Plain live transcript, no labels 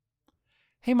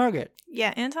Hey, Margaret.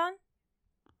 Yeah, Anton?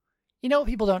 You know what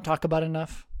people don't talk about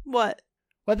enough? What?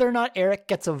 Whether or not Eric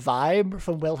gets a vibe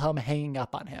from Wilhelm hanging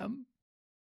up on him.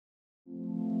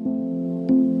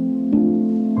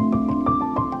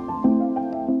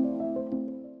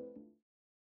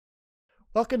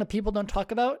 Welcome to People Don't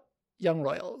Talk About, Young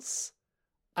Royals.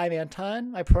 I'm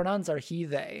Anton. My pronouns are he,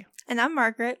 they. And I'm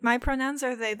Margaret. My pronouns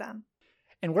are they, them.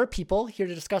 And we're people here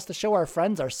to discuss the show our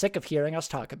friends are sick of hearing us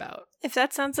talk about. If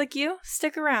that sounds like you,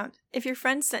 stick around. If your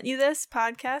friend sent you this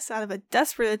podcast out of a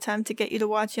desperate attempt to get you to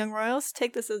watch Young Royals,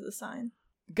 take this as a sign.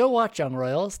 Go watch Young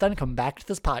Royals, then come back to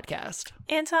this podcast.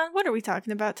 Anton, what are we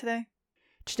talking about today?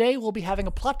 Today we'll be having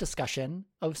a plot discussion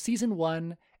of Season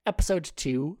 1, Episode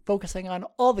 2, focusing on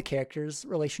all the characters'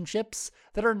 relationships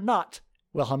that are not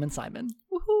Wilhelm and Simon.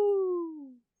 Woohoo!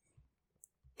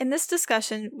 In this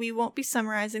discussion, we won't be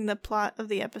summarizing the plot of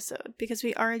the episode, because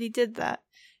we already did that.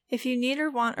 If you need or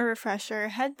want a refresher,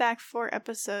 head back 4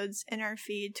 episodes in our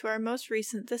feed to our most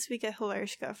recent This Week at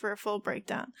Hilarishka for a full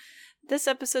breakdown. This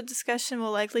episode discussion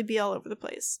will likely be all over the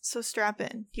place, so strap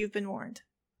in. You've been warned.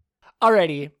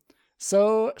 Alrighty.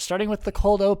 So, starting with the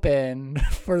cold open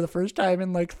for the first time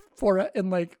in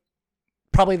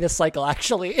probably this cycle,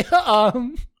 actually.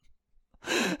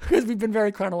 Because we've been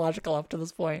very chronological up to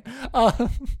this point.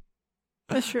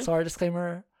 That's true. So our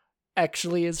disclaimer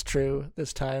actually is true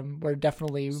this time. We're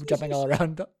definitely jumping all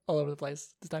over the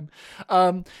place this time.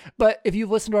 But if you've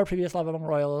listened to our previous Love Among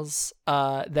Royals,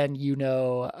 then you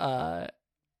know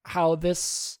how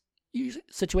this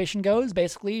situation goes.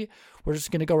 Basically, we're just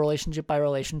going to go relationship by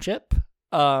relationship.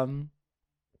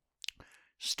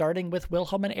 Starting with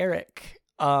Wilhelm and Eric.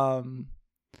 I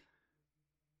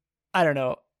don't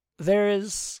know. There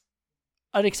is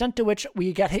an extent to which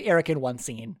we get Eric in one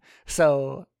scene.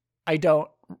 So I don't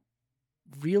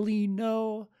really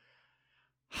know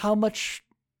how much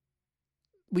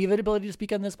we have the ability to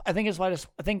speak on this. I think it's why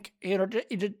I think in order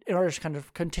to kind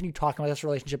of continue talking about this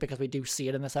relationship, because we do see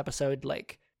it in this episode,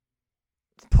 like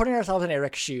putting ourselves in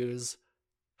Eric's shoes,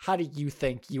 how do you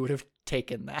think you would have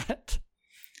taken that?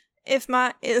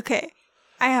 I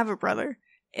have a brother.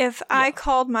 If I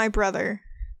called my brother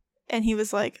and he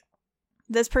was like,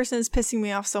 this person is pissing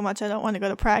me off so much I don't want to go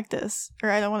to practice, or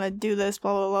I don't want to do this,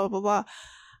 blah, blah, blah, blah, blah.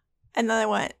 And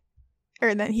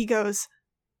then he goes,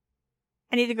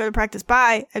 I need to go to practice,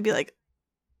 bye. I'd be like,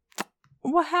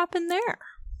 what happened there?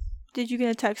 Did you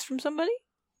get a text from somebody?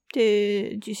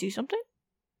 Did you see something?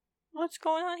 What's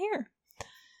going on here?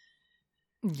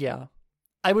 Yeah.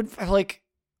 I'm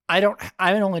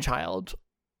an only child.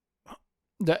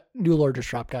 The new lore just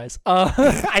dropped, guys.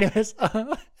 Anyways.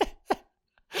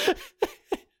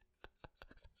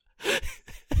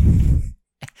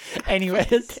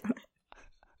 Anyways.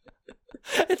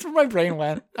 It's where my brain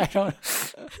went. I don't.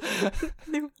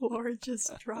 New lore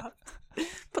just dropped.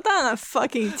 Put that on a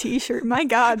fucking t-shirt. My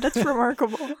God, that's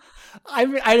remarkable. I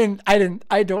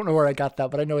don't know where I got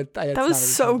that, but I know it. That was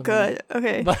so good.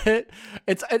 Okay. But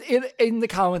it's in the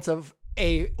comments of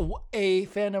a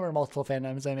fandom or multiple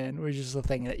fandoms I'm in, which is the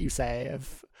thing that you say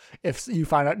if you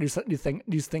find out new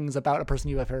things about a person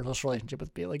you have a close relationship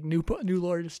with, be like new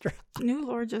lore just dropped. New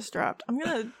lore just dropped. I'm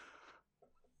gonna.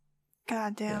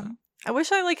 God damn. Yeah. I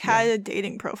wish I had a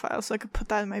dating profile so I could put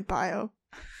that in my bio.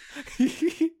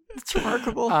 It's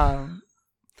remarkable.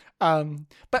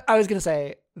 But I was gonna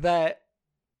say that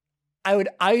I would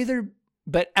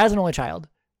but as an only child,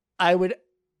 I would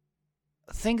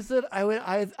think that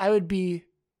I would be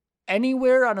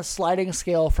anywhere on a sliding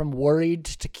scale from worried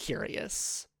to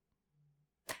curious.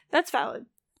 That's valid.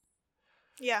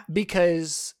 Yeah.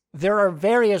 Because there are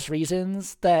various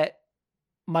reasons that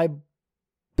my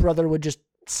brother would just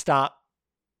stop,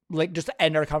 just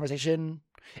end our conversation.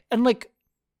 And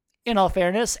in all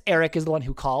fairness, Eric is the one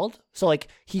who called. So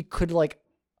he could but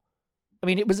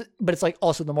it's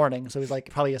also in the morning. So he's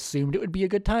probably assumed it would be a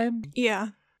good time. Yeah.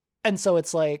 And so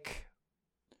it's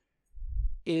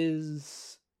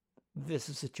is this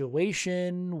a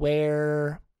situation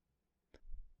where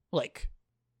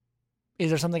is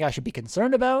there something I should be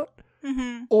concerned about?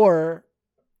 Mm-hmm. Or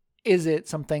is it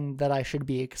something that I should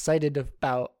be excited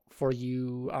about for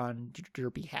you on your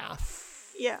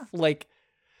behalf? Yeah.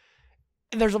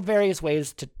 There's various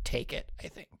ways to take it, I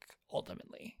think,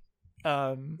 ultimately.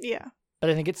 Yeah. But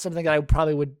I think it's something that I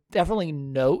probably would definitely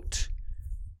note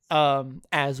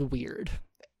as weird,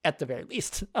 at the very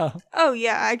least. Oh,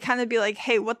 yeah. I'd kind of be like,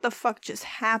 hey, what the fuck just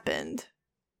happened?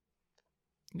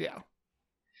 Yeah.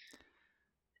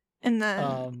 And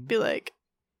then be like,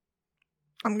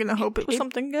 I'm going to hope it was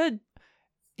something good.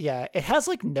 Yeah, it has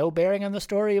no bearing on the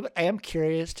story, but I am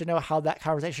curious to know how that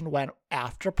conversation went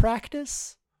after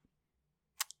practice.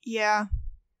 Yeah.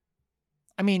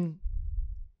 I mean,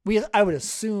 I would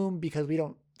assume, because we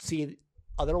don't see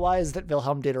otherwise, that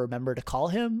Wilhelm did remember to call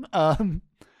him.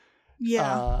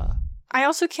 Yeah. I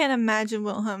also can't imagine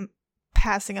Wilhelm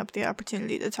passing up the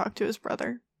opportunity to talk to his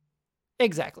brother.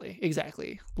 Exactly.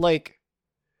 Like,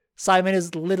 Simon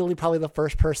is literally probably the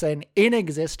first person in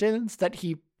existence that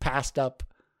he passed up.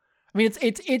 I mean,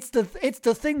 it's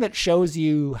the thing that shows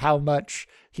you how much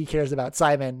he cares about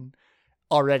Simon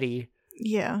already.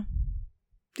 Yeah.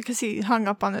 Because he hung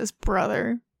up on his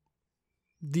brother.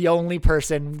 The only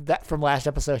person that from last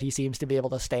episode he seems to be able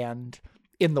to stand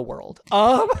in the world.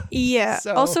 Yeah.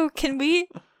 So. Also,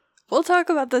 we'll talk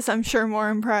about this, I'm sure, more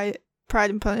in Pride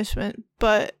and Punishment,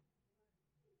 but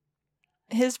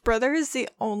his brother is the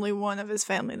only one of his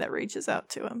family that reaches out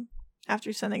to him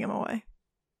after sending him away.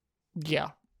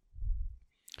 Yeah.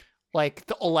 Like,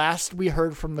 the last we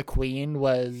heard from the Queen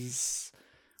was...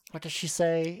 What does she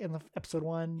say in the episode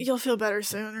 1? You'll feel better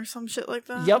soon, or some shit like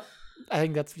that. Yep. I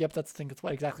think that's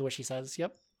exactly what she says.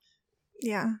 Yep.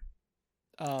 Yeah.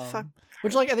 Fuck.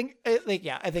 Which, like, I think,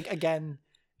 again,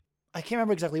 I can't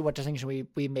remember exactly what distinction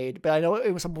we made, but I know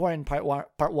it was some point in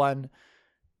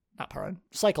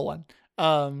cycle 1,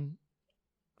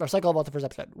 or cycle about the first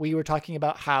episode. We were talking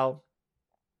about how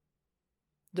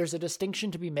there's a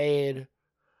distinction to be made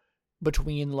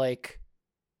between, like,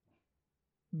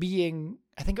 being,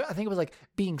 I think it was like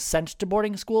being sent to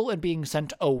boarding school and being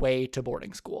sent away to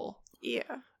boarding school.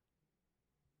 Yeah.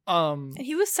 And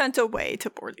he was sent away to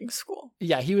boarding school.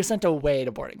 Yeah, he was sent away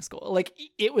to boarding school. Like,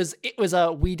 it was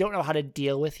a, we don't know how to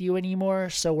deal with you anymore,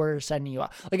 so we're sending you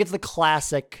out. Like, it's the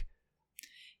classic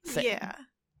thing. Yeah.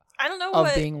 I don't know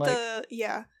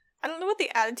I don't know what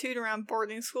the attitude around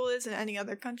boarding school is in any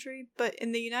other country, but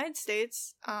in the United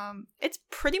States, it's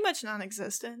pretty much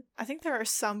non-existent. I think there are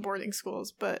some boarding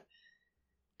schools, but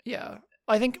yeah,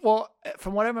 I think, well,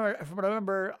 from what I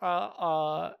remember,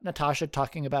 Natasha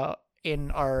talking about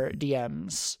in our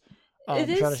DMs. It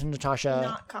is shout out to Natasha.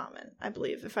 Not common, I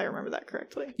believe, if I remember that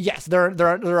correctly. Yes, there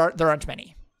aren't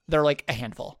many. They're like a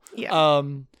handful. Yeah.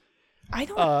 I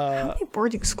don't. How many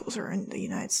boarding schools are in the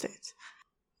United States?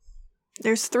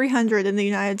 There's 300 in the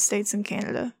United States and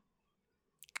Canada.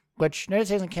 Which United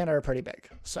States and Canada are pretty big.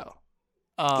 So.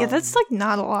 Yeah, that's like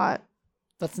not a lot.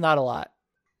 That's not a lot.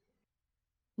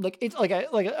 Like, it's like I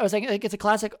was saying, like, it's a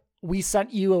classic. We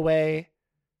sent you away.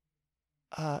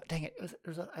 Dang it!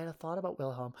 I had a thought about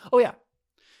Wilhelm. Oh yeah.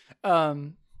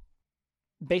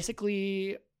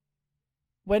 Basically,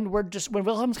 when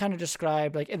Wilhelm's kind of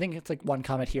described, like, I think it's like one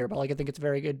comment here, but like I think it's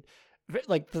very good.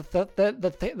 Like,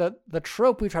 the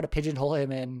trope we try to pigeonhole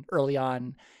him in early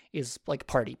on is like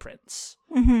party prince.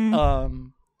 Mm-hmm.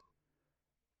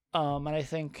 And I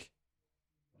think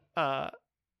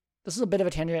this is a bit of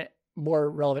a tangent, more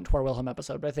relevant to our Wilhelm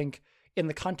episode, but I think in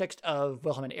the context of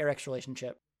Wilhelm and Eric's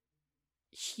relationship,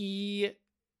 he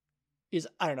is,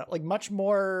 I don't know, like, much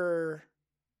more,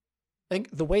 I think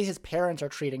the way his parents are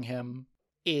treating him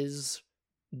is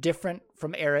different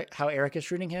from how Eric is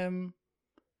treating him.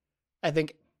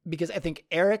 Because I think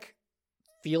Eric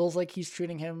feels like he's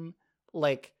treating him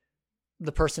like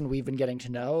the person we've been getting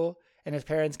to know, and his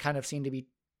parents kind of seem to be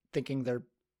thinking they're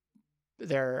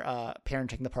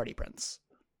parenting the party prince.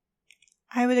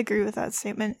 I would agree with that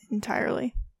statement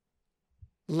entirely.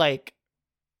 Like,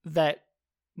 that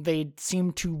they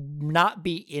seem to not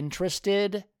be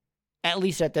interested, at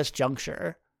least at this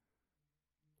juncture,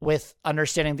 with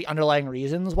understanding the underlying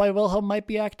reasons why Wilhelm might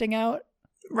be acting out.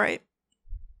 Right.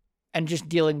 And just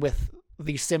dealing with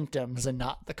the symptoms and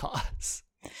not the cause.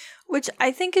 Which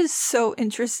I think is so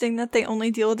interesting that they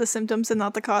only deal with the symptoms and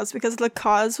not the cause, because the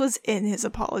cause was in his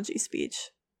apology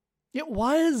speech. It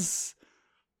was.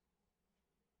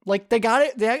 Like, they got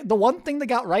it. The one thing they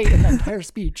got right in that entire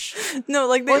speech. No,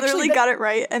 like, they literally got it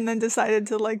right and then decided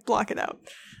to, like, block it out.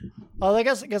 Well, I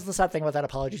guess the sad thing about that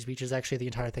apology speech is actually the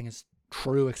entire thing is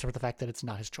true, except for the fact that it's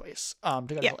not his choice to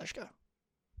go to Halishka.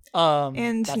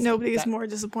 And nobody is more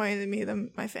disappointed in me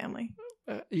than my family.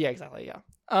 Yeah, exactly. Yeah.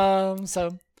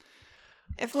 So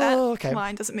if that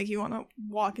line doesn't make you want to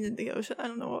walk into the ocean, I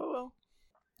don't know what will.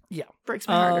 Yeah, breaks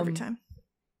my heart every time.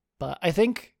 But I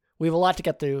think we have a lot to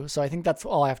get through, so I think that's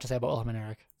all I have to say about Wilhelm and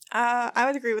Eric. I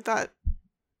would agree with that.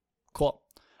 Cool.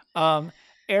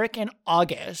 Eric and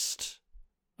August.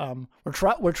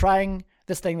 We're trying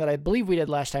this thing that I believe we did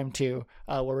last time too,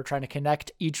 where we're trying to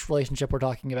connect each relationship we're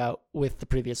talking about with the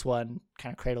previous one,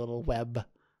 kind of create a little web.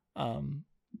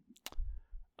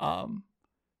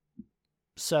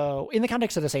 So in the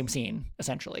context of the same scene,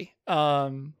 essentially. I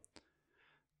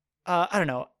don't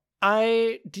know.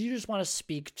 Do you just want to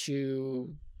speak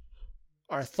to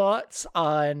our thoughts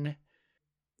on,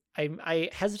 I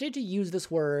hesitate to use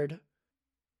this word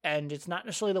and it's not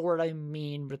necessarily the word I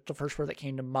mean, but the first word that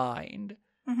came to mind.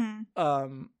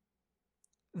 Mm-hmm.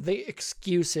 The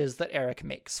excuses that Eric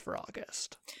makes for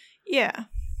August. Yeah.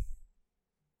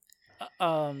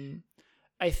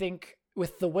 I think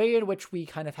with the way in which we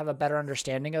kind of have a better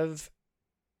understanding of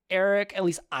Eric, at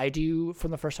least I do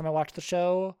from the first time I watched the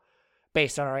show,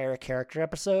 based on our Eric character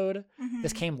episode,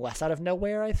 this came less out of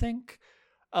nowhere, I think.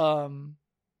 I mean,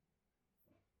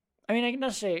 I can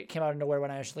not say it came out of nowhere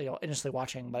when I was initially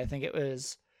watching, but I think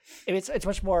it's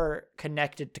much more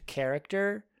connected to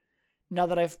character now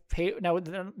that now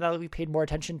that we paid more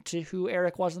attention to who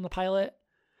Eric was in the pilot.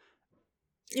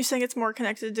 You're saying it's more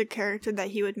connected to character that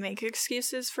he would make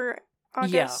excuses for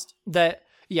August? That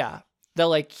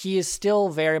like he is still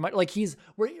very much like he's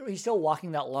still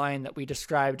walking that line that we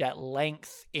described at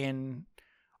length in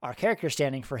our character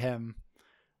standing for him,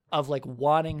 of like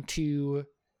wanting to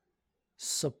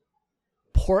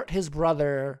support his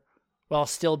brother while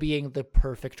still being the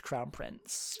perfect crown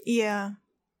prince. Yeah.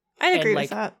 I'd agree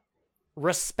with that.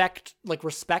 Respect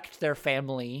their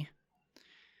family,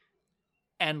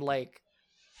 and like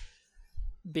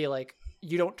be like,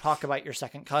 you don't talk about your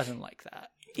second cousin like that.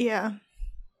 Yeah.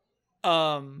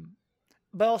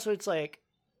 But also it's like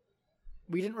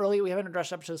we haven't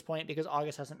addressed up to this point because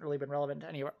August hasn't really been relevant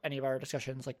to any of our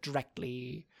discussions like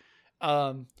directly.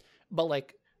 But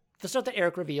like the stuff that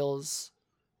Eric reveals,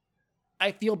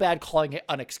 I feel bad calling it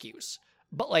an excuse,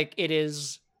 but like it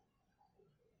is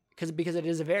because it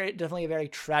is definitely a very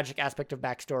tragic aspect of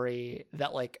backstory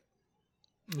that like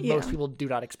most people do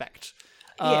not expect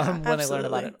when they learn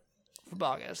about it from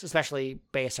August, especially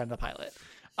based on the pilot.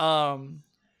 And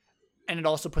it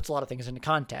also puts a lot of things into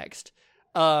context.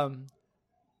 But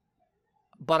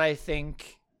I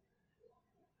think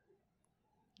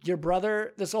your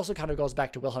brother, this also kind of goes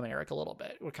back to Wilhelm and Eric a little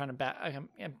bit. We're kind of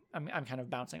I'm kind of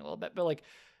bouncing a little bit, but like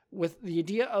with the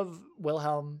idea of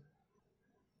Wilhelm,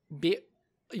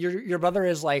 your brother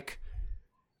is like,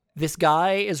 this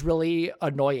guy is really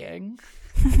annoying.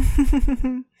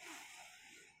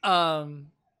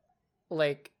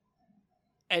 Like,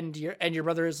 and your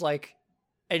brother's like,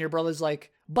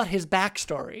 but his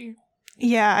backstory.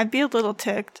 Yeah, I'd be a little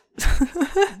ticked.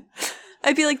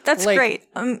 I'd be like, that's great.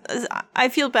 I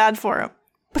feel bad for him,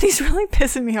 but he's really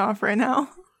pissing me off right now.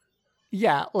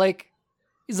 Yeah, like,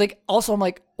 he's like, also I'm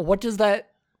like, what does that,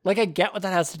 like, I get what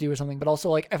that has to do with something, but also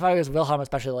like, if I was Wilhelm,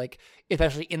 especially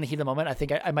in the heat of the moment, I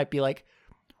think I might be like,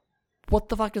 what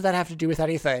the fuck does that have to do with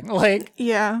anything? Like,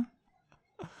 yeah.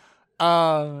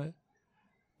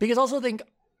 Because also I think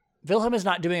Wilhelm is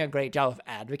not doing a great job of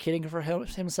advocating for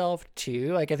himself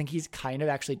too. Like, I think he's kind of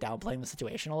actually downplaying the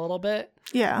situation a little bit.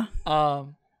 Yeah.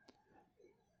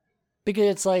 Because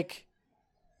it's like,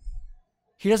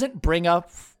 he doesn't bring up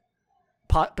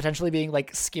potentially being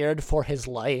like scared for his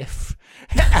life,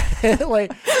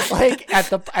 like at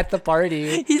the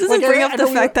party. He doesn't bring up the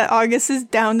fact that August is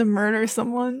down to murder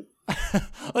someone.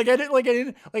 I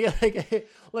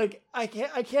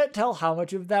can't tell how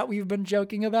much of that we've been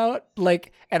joking about,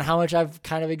 like, and how much I've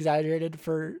kind of exaggerated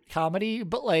for comedy,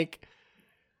 but like,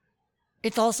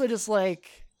 it's also just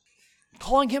like,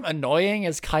 calling him annoying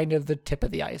is kind of the tip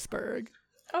of the iceberg.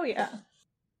 Oh yeah.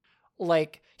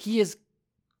 Like, he is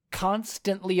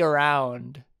constantly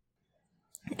around.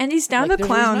 And he's down to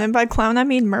clown, and by clown I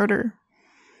mean murder.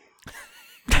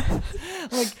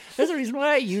 Like, there's a reason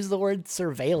why I use the word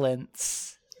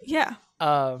surveillance. Yeah.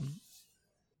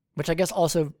 Which I guess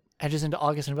also edges into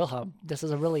August and Wilhelm. This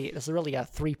is really a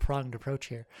 3-pronged approach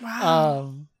here.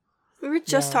 Wow. We were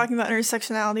just talking about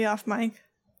intersectionality off mic.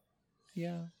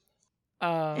 Yeah.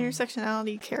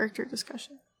 Intersectionality character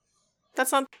discussion.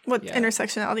 That's not what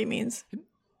intersectionality means.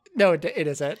 No, it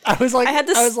isn't. I was like, I had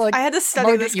to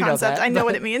study this concept. I know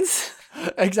what it means.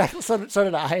 Exactly. So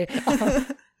did I.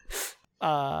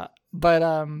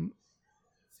 But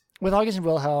with August and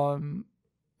Wilhelm,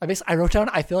 I wrote down,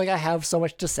 I feel like I have so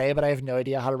much to say, but I have no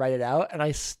idea how to write it out, and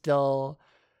I still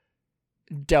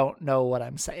don't know what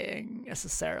I'm saying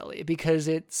necessarily, because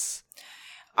it's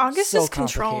August is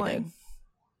controlling.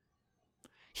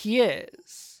 He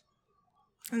is.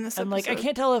 In this and like, I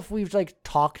can't tell if we've like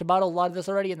talked about a lot of this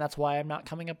already, and that's why I'm not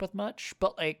coming up with much,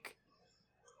 but like,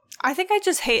 I think I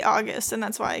just hate August, and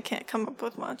that's why I can't come up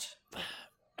with much.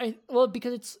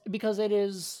 Because it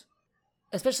is,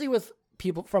 especially with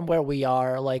people from where we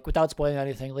are, like, without spoiling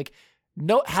anything, like,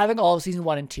 having all of season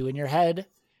 1 and 2 in your head,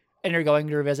 and you're going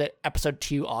to revisit episode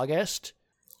 2 August,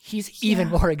 he's even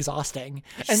more exhausting.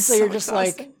 And so you're just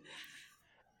exhausting. Like,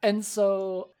 and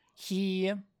so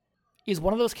he is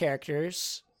one of those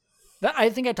characters that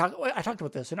I think I talked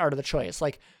about this in Art of the Choice.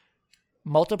 Like,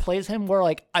 Malta plays him where,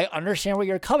 like, I understand where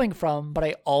you're coming from, but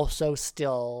I also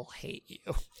still hate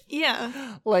you.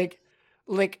 Yeah. like,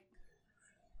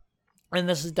 and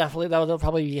this is definitely, that will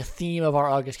probably be a theme of our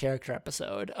August character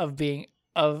episode, of being,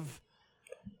 of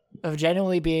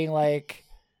genuinely being like,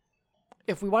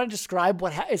 if we want to describe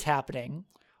what is happening,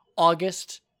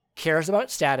 August cares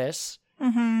about status.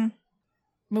 Mm-hmm. I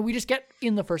mean, we just get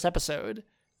in the first episode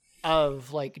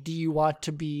of, like, do you want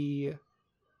to be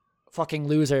fucking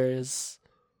losers,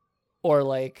 or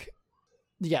like,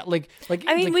 yeah, like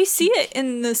I mean, like, we see it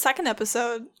in the second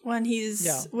episode when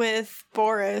he's with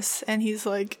Boris and he's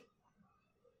like,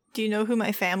 do you know who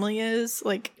my family is?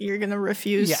 Like, you're gonna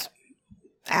refuse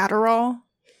Adderall?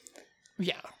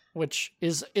 Yeah, which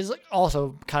is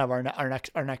also kind of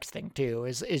our next thing too,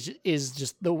 is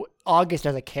just the August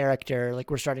as a character. Like,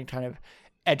 we're starting to kind of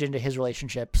edge into his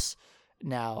relationships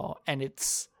now, and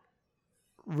it's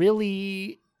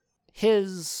really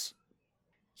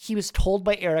he was told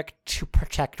by Eric to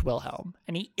protect Wilhelm,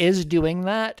 and he is doing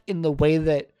that in the way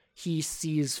that he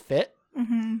sees fit.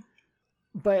 Mm-hmm.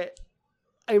 But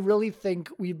I really think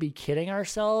we'd be kidding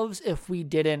ourselves if we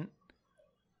didn't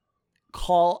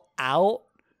call out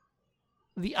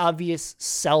the obvious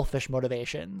selfish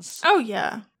motivations. Oh,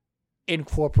 yeah.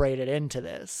 Incorporated into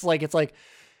this. Like, it's like,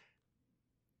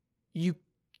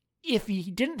 if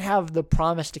he didn't have the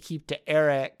promise to keep to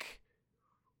Eric,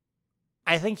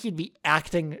 I think he'd be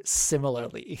acting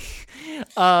similarly.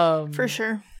 For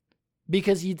sure.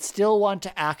 Because he'd still want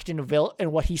to act in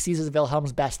what he sees as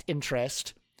Wilhelm's best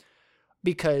interest.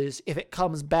 Because if it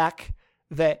comes back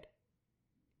that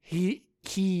he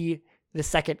the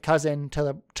second cousin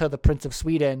to the Prince of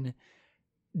Sweden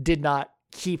did not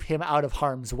keep him out of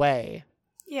harm's way.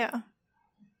 Yeah.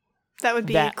 That would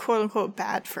be quote unquote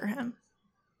bad for him.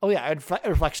 Oh yeah, it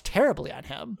reflects terribly on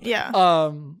him.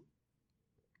 Yeah.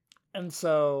 And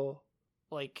so,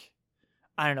 like,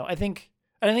 I don't know. I think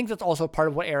that's also part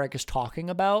of what Eric is talking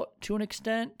about to an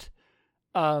extent.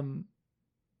 In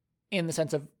the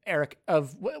sense of Eric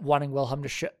of wanting Wilhelm to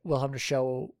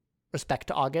show respect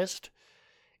to August,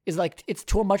 is like, it's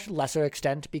to a much lesser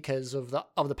extent because of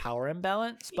the power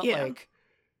imbalance, but like,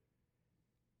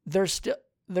 there's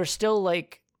still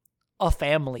like a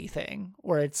family thing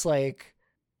where it's like,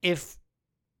 if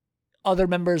other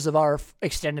members of our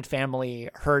extended family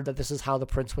heard that this is how the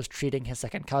prince was treating his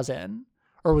second cousin,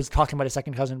 or was talking about his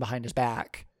second cousin behind his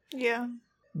back,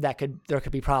 there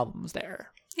could be problems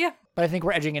there. Yeah. But I think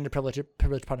we're edging into privilege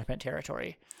punishment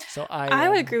territory. So I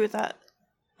would agree with that.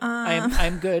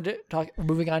 I'm good.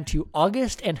 Moving on to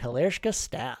August and Hilarska's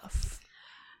staff.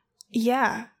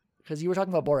 Yeah. Because you were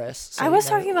talking about Boris. So I was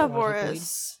talking about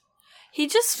Boris. He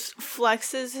just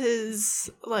flexes his,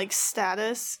 like,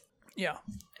 status. Yeah.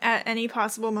 At any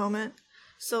possible moment.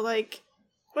 So, like,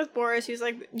 with Boris, he's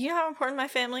like, you know how important my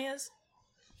family is?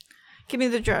 Give me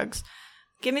the drugs.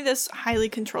 Give me this highly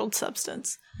controlled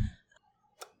substance.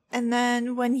 And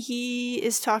then when he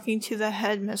is talking to the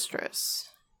headmistress,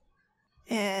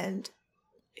 and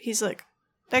he's like,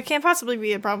 that can't possibly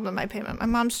be a problem with my payment. My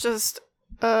mom's just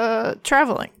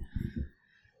traveling.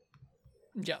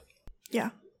 Yeah. Yeah.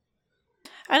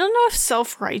 I don't know if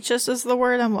self-righteous is the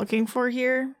word I'm looking for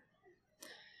here.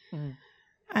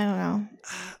 I don't know.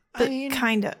 But I mean,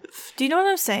 kind of. Do you know what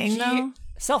I'm saying, though?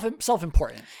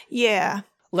 Self-important. Yeah.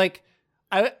 Like,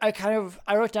 I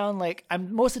wrote down, like,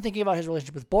 I'm mostly thinking about his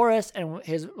relationship with Boris and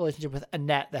his relationship with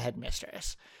Annette, the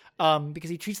headmistress. Because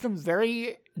he treats them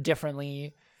very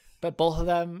differently, but both of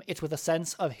them, it's with a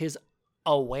sense of his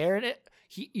awareness.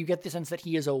 You get the sense that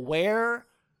he is aware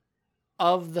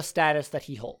of the status that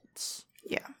he holds.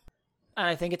 Yeah. And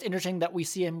I think it's interesting that we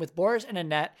see him with Boris and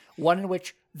Annette, one in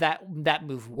which that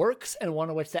move works and one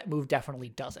in which that move definitely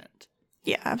doesn't.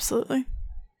 Yeah, absolutely.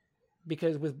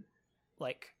 Because with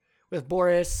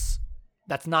Boris,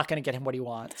 that's not going to get him what he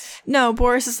wants. No,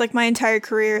 Boris is like, my entire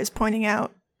career is pointing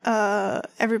out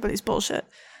everybody's bullshit.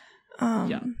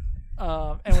 Yeah.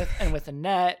 And with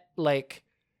Annette, like,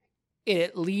 it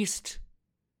at least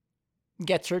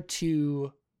gets her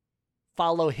to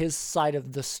follow his side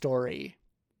of the story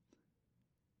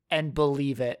and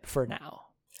believe it for now.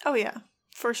 Oh yeah,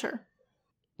 for sure.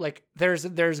 Like,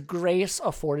 there's grace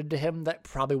afforded to him that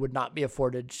probably would not be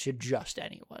afforded to just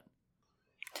anyone.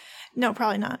 No,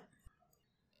 probably not.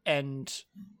 And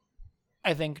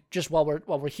I think just while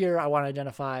we're here, I want to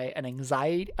identify an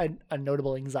anxiety, a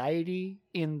notable anxiety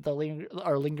in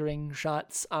our lingering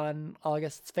shots on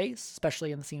August's face,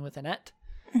 especially in the scene with Annette.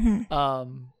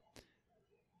 Mm-hmm.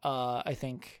 I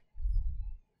think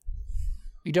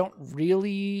we don't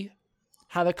really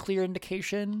have a clear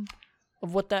indication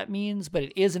of what that means, but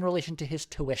it is in relation to his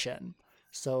tuition.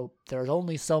 So there's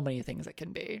only so many things it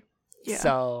can be. Yeah.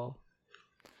 So,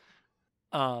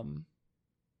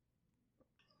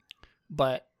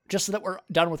 but just so that we're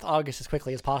done with August as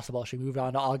quickly as possible, should we move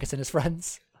on to August and his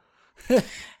friends?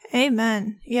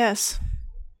 Amen. Yes.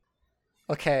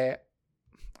 Okay.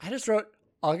 I just wrote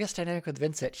August dynamic with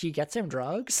Vincent. She gets him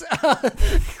drugs?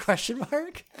 Question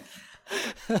mark.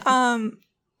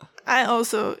 I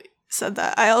also said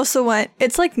that. I also went,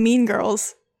 it's like Mean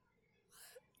Girls.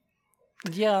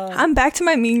 Yeah. I'm back to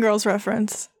my Mean Girls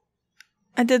reference.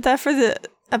 I did that for the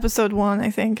episode 1, I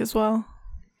think, as well.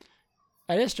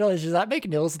 I just realized, does that make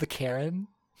Nils the Karen?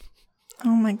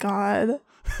 Oh my god.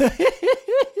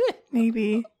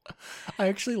 Maybe. I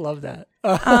actually love that.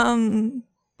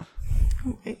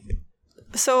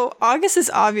 So August is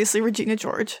obviously Regina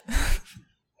George.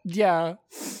 Yeah.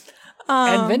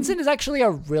 And Vincent is actually a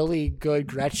really good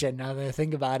Gretchen, now that I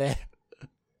think about it.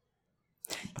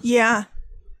 Yeah.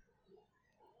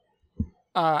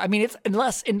 I mean, it's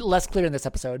less clear in this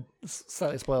episode,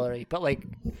 slightly spoilery, but like,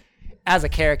 as a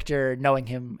character, knowing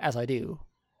him as I do,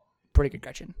 pretty good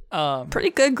Gretchen.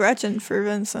 Pretty good Gretchen for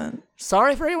Vincent.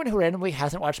 Sorry for anyone who randomly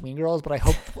hasn't watched Mean Girls, but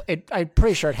I'm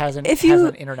pretty sure it has an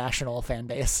international fan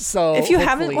base. So if you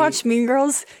haven't watched Mean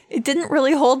Girls, it didn't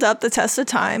really hold up the test of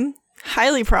time.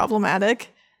 Highly problematic.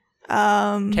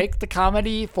 Take the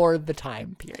comedy for the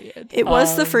time period. It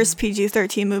was the first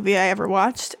PG-13 movie I ever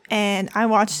watched, and I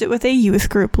watched it with a youth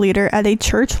group leader at a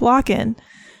church lock-in.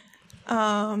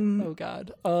 Oh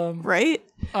God. Right?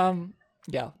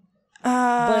 Yeah.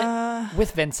 But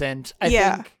with Vincent, I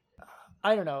think,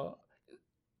 I don't know,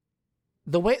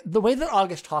 the way that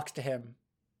August talks to him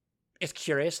is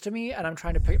curious to me, and I'm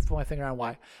trying to put my finger on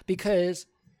why. Because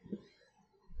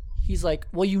he's like,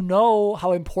 well, you know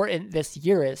how important this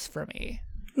year is for me.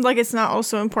 Like it's not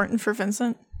also important for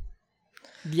Vincent?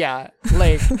 Yeah,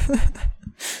 like,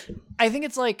 I think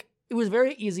it's like, it was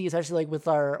very easy, especially like with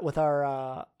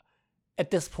our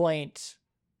at this point,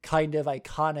 kind of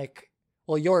iconic,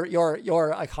 well, your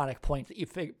iconic point that you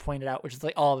pointed out, which is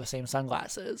like all the same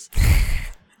sunglasses.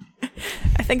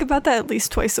 I think about that at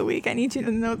least twice a week. I need you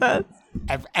to know that.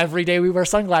 Every day we wear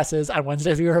sunglasses. On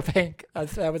Wednesdays we wear pink.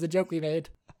 That was a joke we made.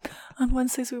 On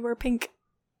Wednesdays we wear pink.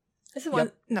 Is it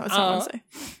one? No, it's not Wednesday.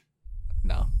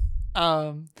 No.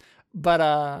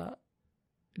 But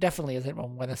definitely isn't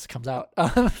when this comes out.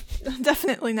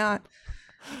 Definitely not.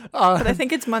 But I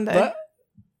think it's Monday. But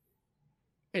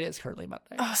it is currently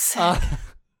Monday. Oh, sick.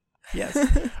 Yes.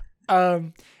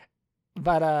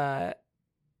 But I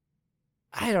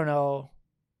don't know.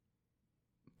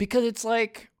 Because it's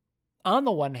like, on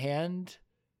the one hand,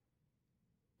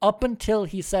 up until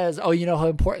he says, oh, you know how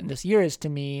important this year is to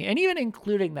me, and even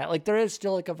including that, like, there is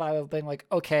still like a vibe of being like,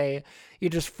 okay,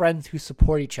 you're just friends who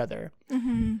support each other.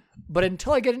 Mm-hmm. But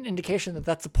until I get an indication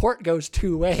that support goes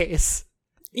two ways,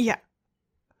 yeah,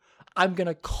 I'm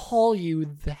gonna call you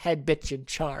the head bitch in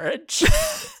charge.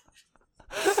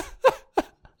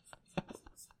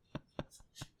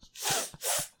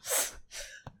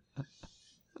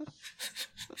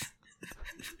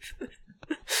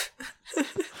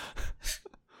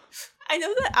 I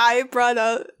know that I brought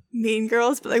up Mean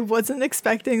Girls, but I wasn't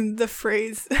expecting the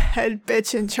phrase head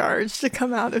bitch in charge to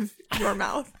come out of your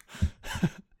mouth.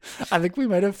 I think we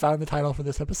might have found the title for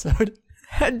this episode.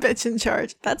 Head bitch in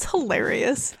charge. That's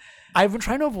hilarious. I've been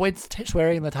trying to avoid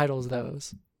swearing in the titles though.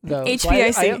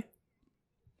 HBIC. So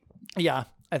yeah,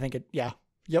 I think it, yeah.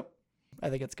 Yep. I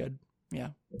think it's good.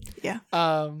 Yeah. Yeah.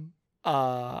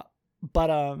 But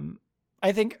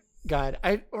I think, God,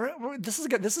 this is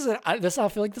good. I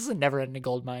feel like this is a never-ending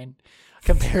gold mine,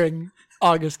 comparing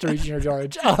August to Regina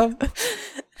George. The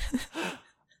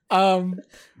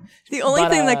only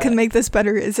thing that could make this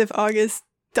better is if August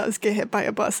does get hit by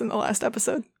a bus in the last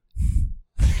episode.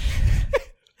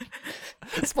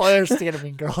 Spoilers to the end of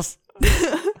Mean Girls.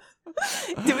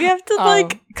 Do we have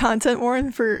to content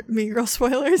warn for Mean Girl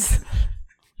spoilers?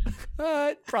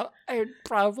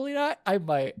 Probably not. I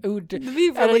might. It'd be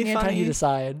really funny. Anton, you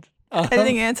decide.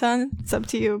 Editing Anton, it's up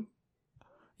to you.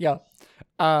 Yeah.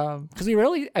 Because we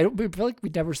feel like we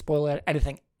never spoil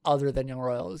anything other than Young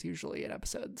Royals usually in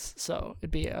episodes, so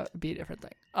it'd be a different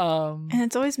thing. And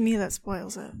it's always me that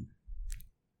spoils it.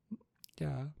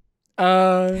 Yeah.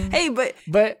 Hey,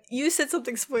 but you said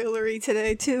something spoilery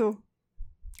today too.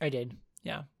 I did.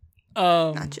 Yeah.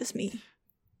 Not just me.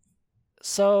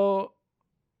 So,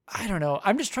 I don't know.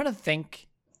 I'm just trying to think,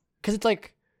 because it's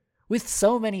like, with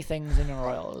so many things in Young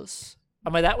Royals,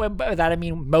 by that I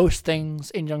mean most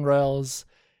things in Young Royals,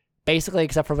 basically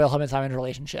except for Wilhelm and Simon's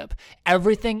relationship,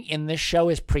 everything in this show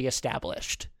is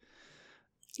pre-established.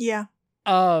 Yeah.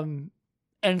 And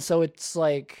so it's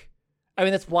like, I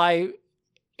mean, that's why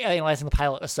analyzing the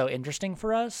pilot was so interesting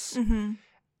for us. Mm-hmm.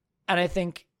 And I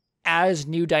think as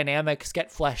new dynamics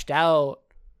get fleshed out,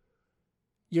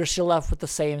 you're still left with the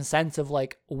same sense of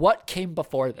like, what came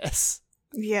before this?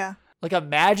 Yeah. Like,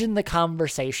 imagine the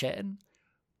conversation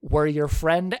where your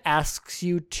friend asks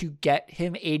you to get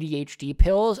him ADHD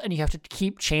pills and you have to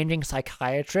keep changing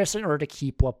psychiatrists in order to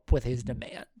keep up with his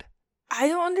demand. I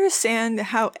don't understand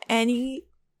how any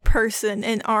person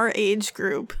in our age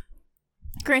group,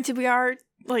 granted we are,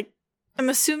 like, I'm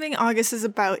assuming August is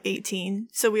about 18,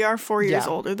 so we are 4 years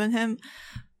older than him,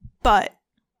 but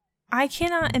I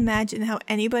cannot imagine how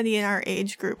anybody in our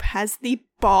age group has the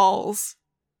balls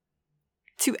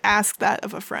to ask that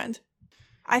of a friend.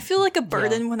 I feel like a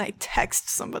burden when I text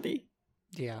somebody.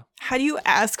 Yeah. How do you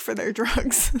ask for their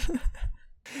drugs?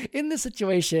 In this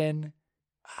situation,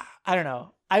 I don't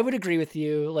know. I would agree with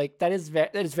you. Like, that is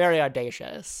very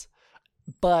audacious.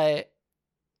 But,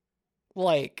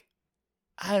 like,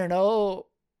 I don't know.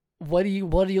 What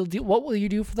will you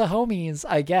do for the homies,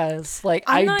 I guess? Like,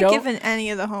 I'm not giving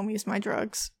any of the homies my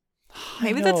drugs.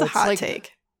 Maybe that's a hot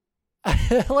take.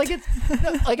 Like, it's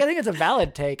like, I think it's a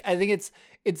valid take. I think it's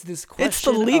this question. It's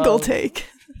the legal take.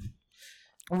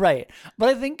 Right. But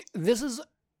I think this is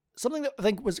something that I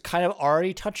think was kind of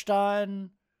already touched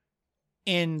on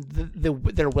in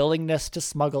their willingness to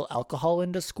smuggle alcohol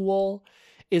into school,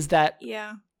 is that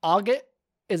the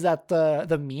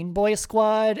Mean Boy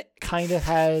Squad kind of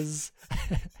has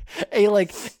a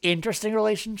like interesting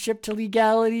relationship to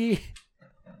legality.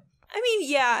 I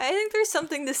mean, yeah, I think there's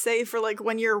something to say for like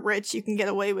when you're rich, you can get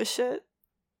away with shit.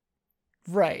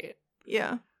 Right.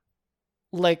 Yeah.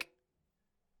 Like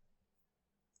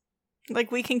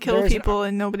we can kill people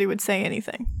and nobody would say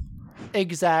anything.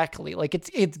 Exactly. Like it's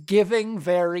giving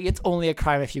it's only a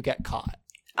crime if you get caught.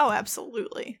 Oh,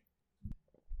 absolutely.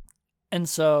 And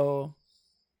so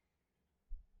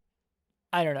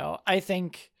I don't know. I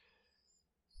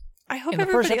hope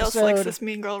everybody else likes this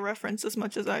Mean Girl reference as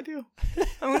much as I do.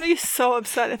 I'm going to be so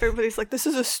upset if everybody's like, this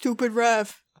is a stupid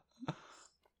ref.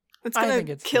 It's going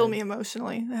to kill me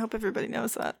emotionally. I hope everybody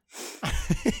knows that.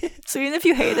 So even if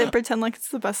you hate it, pretend like it's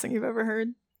the best thing you've ever heard.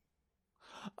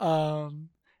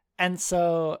 And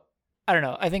so, I don't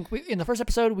know. I think in the first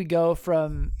episode, we go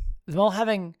from them all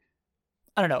having,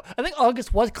 I don't know. I think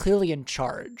August was clearly in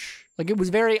charge. Like, it was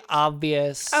very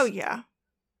obvious. Oh, yeah.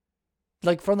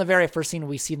 Like, from the very first scene,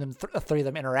 we see them, three of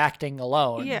them interacting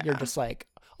alone. Yeah. You're just like,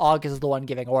 August is the one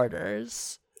giving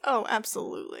orders. Oh,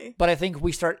 absolutely. But I think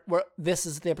this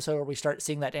is the episode where we start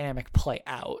seeing that dynamic play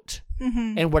out.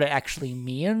 Mm-hmm. And what it actually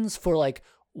means for, like,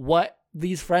 what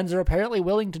these friends are apparently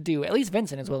willing to do. At least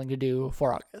Vincent is willing to do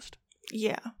for August.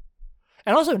 Yeah.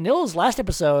 And also, Nils last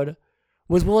episode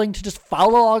was willing to just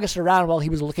follow August around while he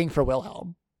was looking for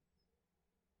Wilhelm.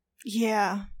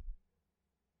 Yeah.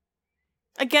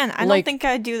 Again, I don't think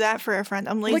I'd do that for a friend.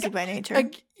 I'm lazy by nature.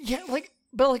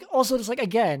 But also just like,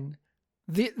 again,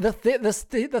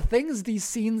 the things these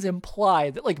scenes imply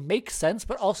that like make sense,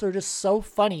 but also are just so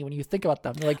funny when you think about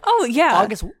them. Like, oh yeah,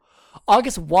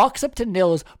 August walks up to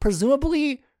Nils,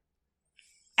 presumably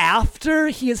after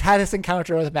he has had his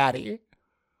encounter with Maddie.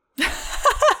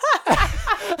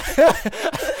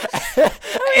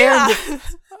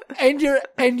 And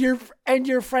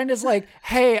your friend is like,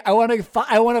 "Hey, I want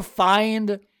to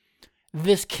find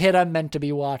this kid I'm meant to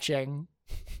be watching.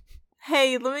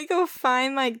 Hey, let me go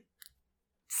find my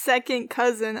second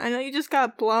cousin. I know you just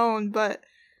got blown, but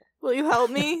will you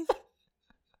help me?"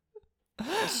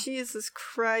 Jesus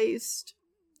Christ.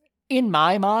 In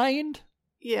my mind,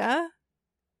 yeah.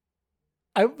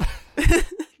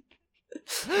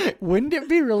 Wouldn't it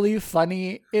be really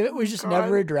funny if it was just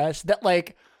never addressed that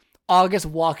like August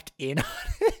walked in on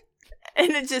it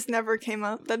and it just never came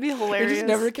up? That'd be hilarious. It just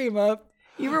never came up.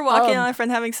 You were walking on a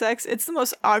friend having sex. It's the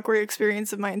most awkward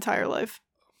experience of my entire life.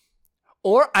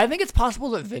 Or I think it's possible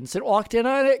that Vincent walked in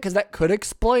on it because that could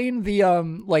explain the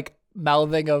like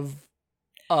mouthing of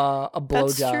a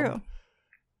blowjob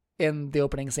in the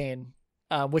opening scene,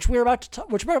 which we're about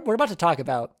to talk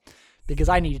about. Because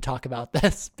I need to talk about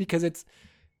this because this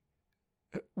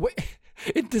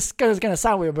is going to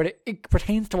sound weird, but it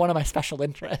pertains to one of my special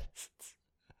interests,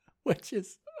 which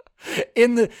is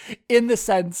in the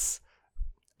sense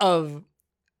of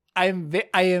I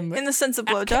am in the sense of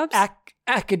blowjobs,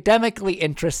 academically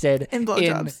interested in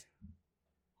blowjobs,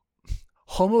 in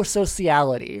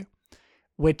homosociality,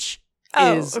 which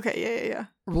is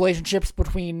relationships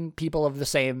between people of the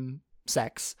same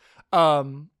sex,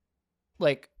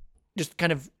 like. Just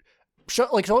kind of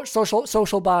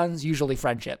social bonds, usually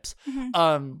friendships.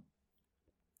 Mm-hmm.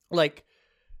 Like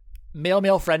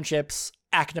male friendships,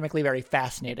 academically very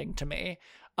fascinating to me.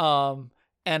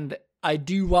 And I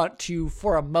do want to,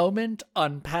 for a moment,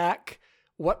 unpack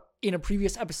what in a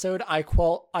previous episode I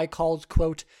called,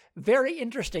 quote, very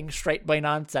interesting straight boy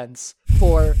nonsense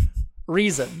for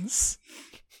reasons.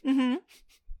 Mm-hmm.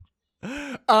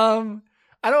 I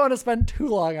don't want to spend too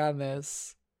long on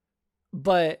this,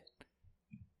 but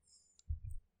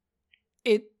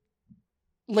it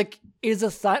like is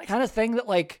a kind of thing that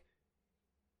like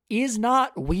is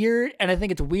not weird, and I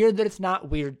think it's weird that it's not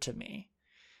weird to me.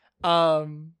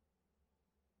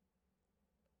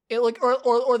 It like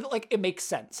or like it makes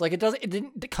sense. Like it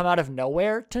didn't come out of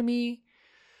nowhere to me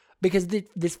because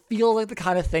this feels like the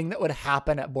kind of thing that would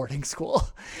happen at boarding school.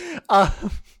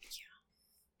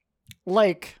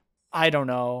 Like, I don't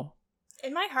know.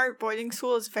 In my heart, boarding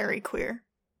school is very queer.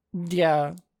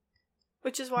 Yeah.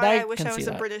 Which is why I wish I was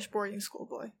a that. British boarding school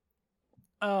boy.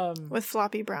 With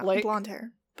floppy blonde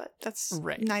hair. But that's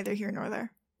neither here nor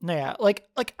there. Yeah, like,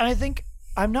 and I think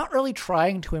I'm not really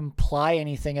trying to imply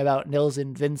anything about Nils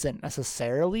and Vincent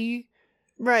necessarily.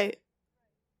 Right.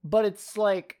 But it's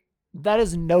like, that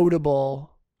is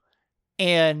notable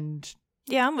and...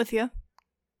 Yeah, I'm with you.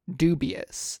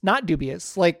 Dubious. Not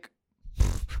dubious, like...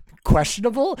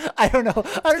 questionable? I don't know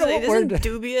what word. Isn't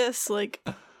dubious like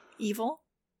evil?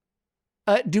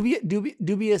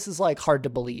 Dubious is like hard to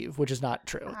believe, which is not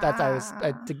true. That's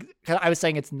I was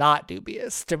saying it's not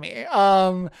dubious to me.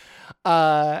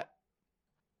 I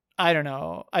don't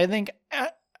know. I think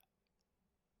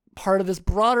part of this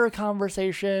broader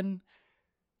conversation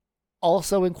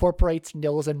also incorporates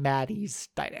Nils and Maddie's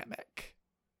dynamic.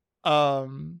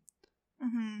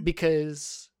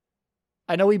 Because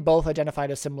I know we both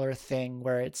identified a similar thing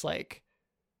where it's like,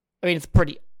 I mean, it's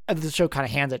pretty, the show kind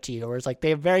of hands it to you, where it's like they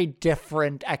have very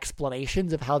different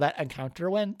explanations of how that encounter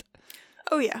went.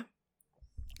 Oh, yeah.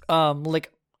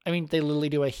 Like, I mean, they literally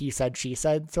do a he said, she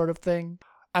said sort of thing.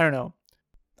 I don't know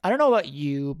about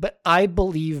you, but I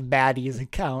believe Maddie's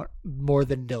account more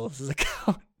than Nils'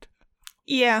 account.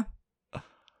 Yeah.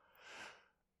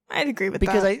 I'd agree with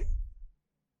that.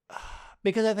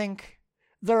 Because I think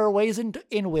there are ways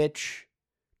in which,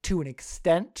 to an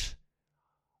extent,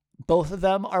 both of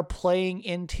them are playing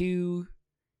into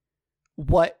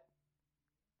what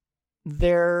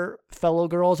their fellow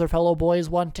girls or fellow boys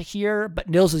want to hear, but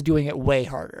Nils is doing it way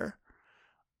harder.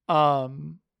 I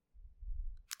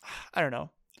don't know.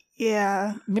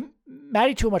 Yeah.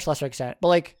 Maddie to a much lesser extent, but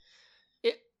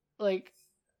I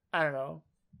don't know.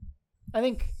 I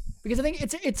think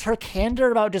it's her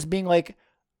candor about just being like,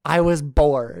 I was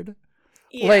bored.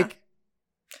 Yeah. Like,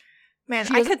 man,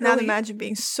 I could not imagine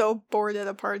being so bored at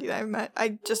a party that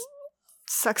I just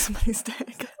suck somebody's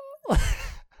dick.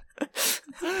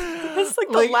 That's like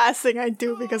the last thing I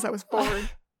do because I was bored.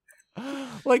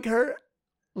 Like her,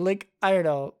 like, I don't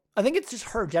know. I think it's just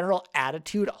her general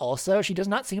attitude also. She does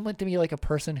not seem like to me like a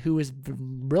person who is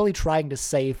really trying to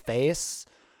save face.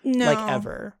 No. Like,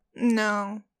 ever.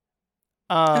 No.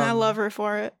 And I love her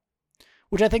for it.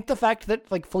 Which I think the fact that,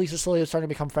 like, Felicia slowly is starting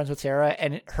to become friends with Sarah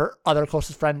and her other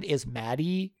closest friend is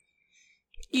Maddie.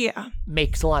 Yeah.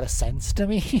 Makes a lot of sense to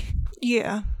me.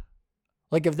 Yeah.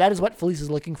 Like, if that is what Felicia's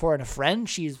looking for in a friend,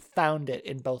 she's found it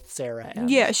in both Sarah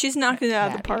and yeah, she's knocking it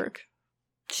out Maddie. of the park.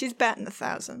 She's batting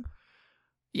 1,000.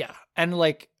 Yeah. And,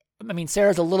 like, I mean,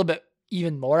 Sarah's a little bit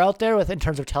even more out there in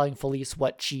terms of telling Felice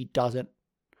what she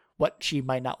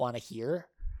might not want to hear.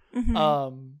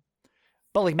 Mm-hmm.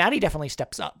 But, like, Maddie definitely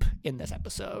steps up in this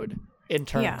episode in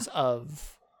terms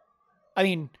of, I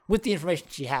mean, with the information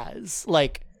she has,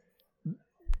 like,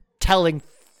 telling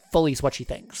Felice what she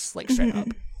thinks, like, straight up.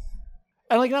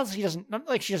 And, like, not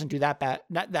that she doesn't do that bad,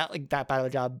 not that, like, that bad of a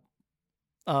job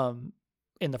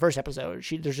in the first episode.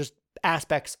 There's just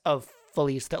aspects of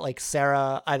Felice that, like,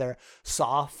 Sarah either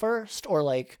saw first or,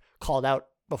 like, called out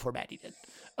before Maddie did.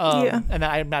 And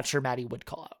I'm not sure Maddie would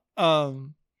call out.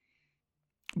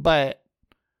 But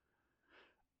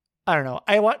I don't know.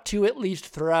 I want to at least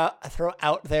throw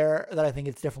out there that I think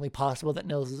it's definitely possible that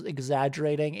Nils is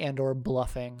exaggerating and or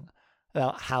bluffing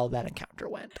about how that encounter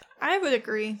went. I would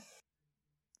agree.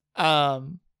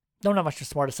 Don't have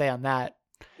much more to say on that.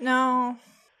 No.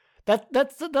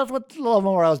 That's what Love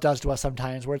Royals does to us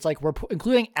sometimes, where it's like we're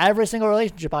including every single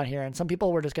relationship on here, and some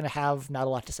people we're just going to have not a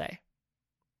lot to say.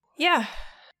 Yeah.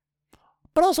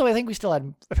 But also, I think we still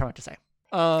had a fair amount to say.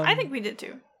 I think we did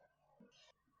too.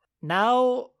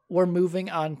 Now we're moving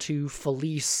on to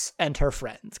Felice and her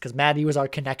friends, because Maddie was our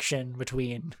connection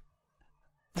between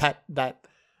that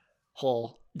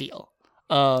whole deal.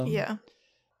 Yeah.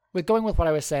 But going with what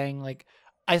I was saying, like,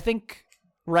 I think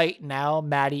right now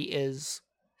Maddie is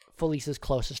Felice's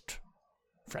closest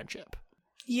friendship.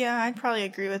 Yeah, I'd probably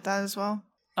agree with that as well.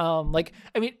 Like,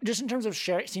 I mean, just in terms of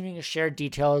seeming to share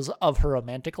details of her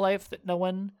romantic life that no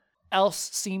one else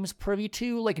seems privy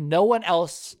to. Like, no one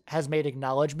else has made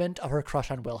acknowledgement of her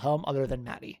crush on Wilhelm other than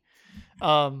Maddie.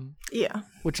 Yeah.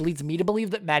 Which leads me to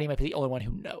believe that Maddie might be the only one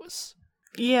who knows.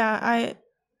 Yeah,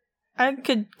 I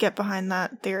could get behind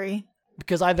that theory.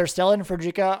 Because either Stella and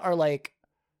Frederica are like,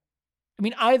 I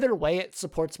mean, either way, it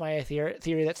supports my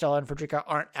theory that Stella and Frederica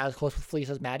aren't as close with Felice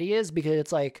as Maddie is, because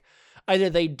it's like, either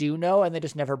they do know and they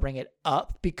just never bring it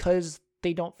up because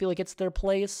they don't feel like it's their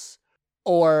place,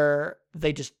 or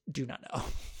they just do not know.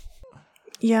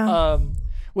 Yeah.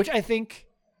 Which I think,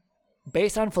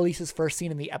 based on Felice's first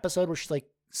scene in the episode where she's like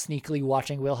sneakily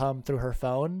watching Wilhelm through her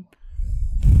phone,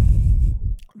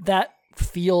 that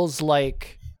feels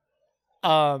like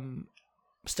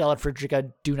Stella and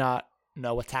Frederica do not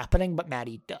know what's happening, but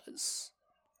Maddie does.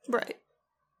 Right.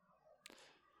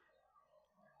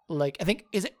 Like, I think,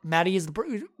 is Maddie is the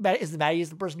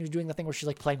person who's doing the thing where she's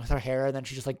like playing with her hair and then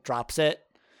she just like drops it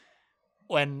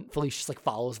when Felice just like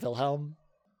follows Wilhelm.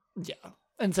 Yeah.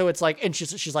 And so it's like, and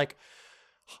she's like,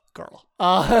 girl,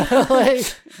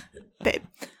 like, babe,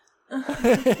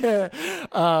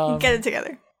 get it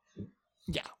together.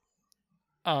 Yeah.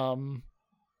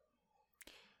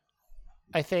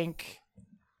 I think,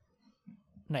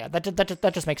 no, yeah,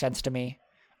 that just makes sense to me.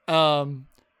 And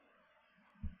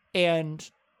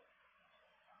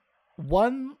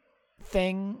one last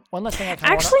thing I kind of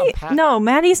actually, no,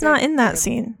 Maddie's not in that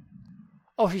scene.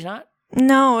 Oh, she's not?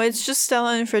 No, it's just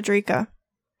Stella and Frederica.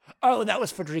 Oh, that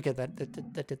was Frederica that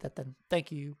did that then.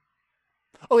 Thank you.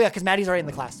 Oh, yeah, because Maddie's already in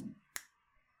the class.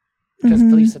 Because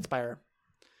Felice sits by her.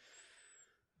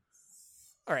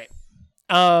 All right.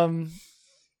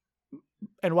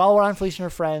 And while we're on Felice and her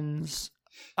friends,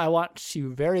 I want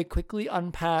to very quickly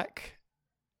unpack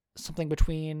something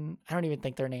between, I don't even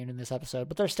think they're named in this episode,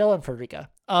 but they're Stella and Frederica.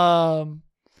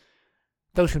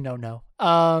 Those who know.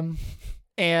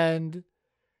 And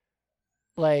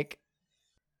like,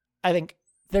 I think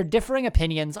their differing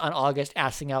opinions on August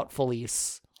asking out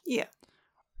Felice, yeah,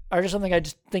 are just something I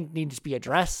just think needs to be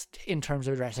addressed in terms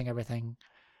of addressing everything.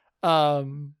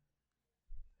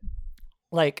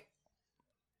 Like,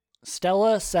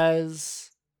 Stella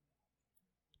says,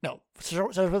 no,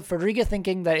 so Frederica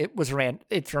thinking that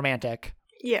it's romantic.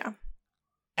 Yeah.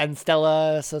 And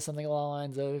Stella says something along the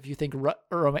lines of, if you think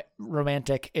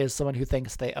romantic is someone who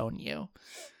thinks they own you.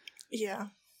 Yeah.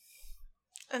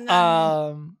 And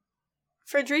then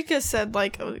Frederica said,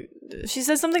 like, she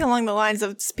said something along the lines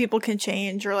of people can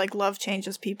change, or like love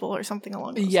changes people, or something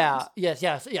along those lines.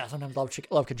 Yeah. Sometimes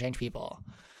love can change people.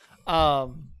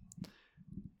 And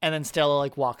then Stella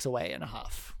like walks away in a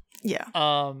huff. Yeah.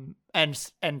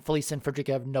 And Felice and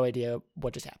Frederica have no idea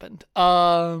what just happened.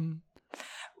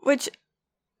 Which,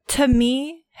 to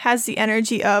me, has the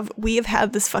energy of, we have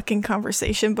had this fucking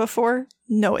conversation before.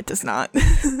 No, it does not.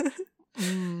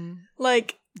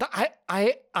 Like,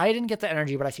 I didn't get the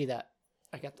energy, but I see that.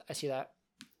 I see that.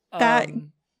 That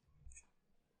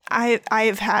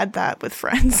I've had that with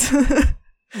friends.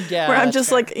 Yeah. Where I'm just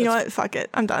fair. Like, you know what, fuck it,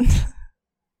 I'm done.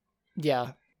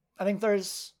 Yeah. I think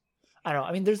there's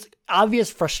obvious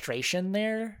frustration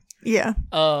there. Yeah.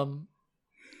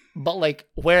 But like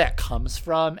where that comes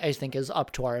from, I think is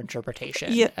up to our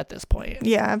interpretation at this point.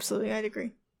 Yeah, absolutely. I'd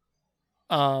agree.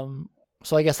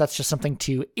 So I guess that's just something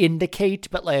to indicate,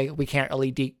 but like we can't really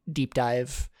deep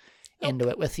dive into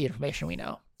it with the information we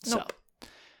know. Nope.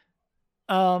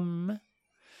 So,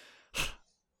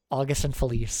 August and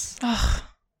Felice.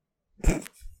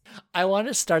 I want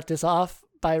to start this off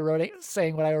by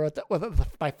saying what I wrote with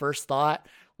my first thought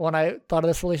when I thought of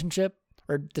this relationship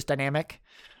or this dynamic.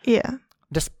 Yeah.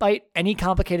 Despite any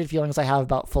complicated feelings I have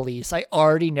about Felice, I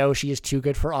already know she is too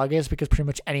good for August, because pretty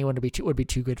much anyone would be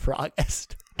too good for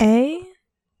August.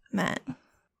 Amen.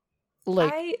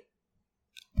 Like,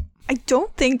 I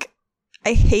don't think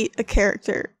I hate a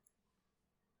character,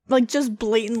 like just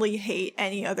blatantly hate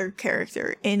any other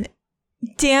character in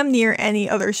damn near any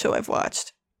other show I've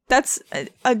watched. That's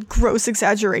a gross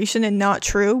exaggeration and not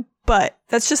true, but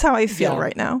that's just how I feel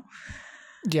right now.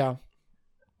 Yeah.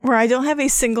 Where I don't have a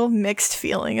single mixed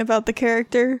feeling about the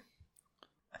character.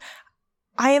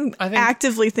 I think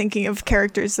actively thinking of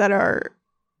characters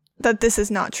that this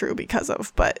is not true because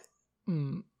of, but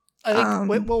I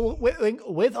think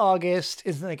with August,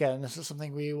 again, this is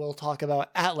something we will talk about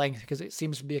at length, because it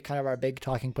seems to be kind of our big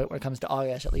talking point when it comes to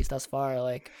August, at least thus far.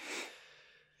 Like,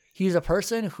 he's a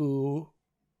person who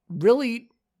really,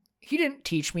 he didn't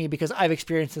teach me, because I've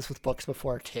experienced this with books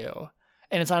before too.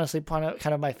 And it's honestly kind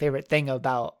of my favorite thing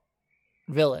about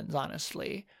villains,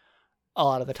 honestly, a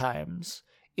lot of the times,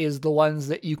 is the ones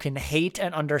that you can hate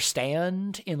and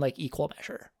understand in like equal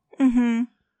measure. Mm-hmm.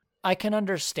 I can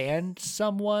understand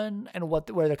someone and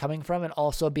where they're coming from, and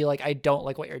also be like, I don't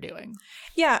like what you're doing.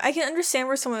 Yeah, I can understand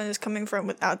where someone is coming from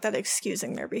without that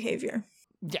excusing their behavior.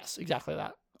 Yes, exactly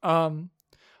that.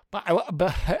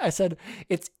 But I said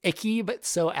it's icky, but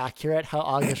so accurate how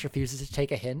August refuses to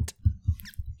take a hint.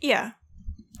 Yeah.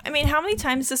 I mean, how many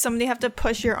times does somebody have to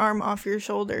push your arm off their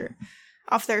shoulder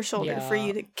for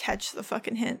you to catch the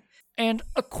fucking hint? And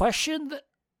a question that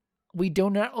we do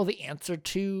not know the answer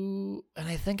to, and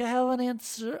I think I have an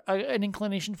answer, an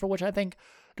inclination for which I think,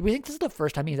 do we think this is the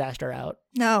first time he's asked her out?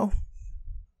 No.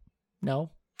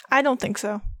 No? I don't think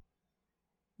so.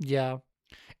 Yeah.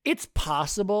 It's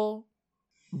possible,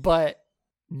 but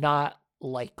not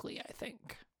likely, I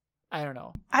think. I don't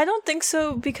know. I don't think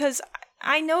so, because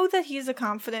I know that he's a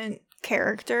confident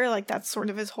character. Like, that's sort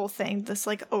of his whole thing. This,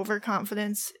 like,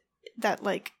 overconfidence that,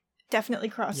 like, definitely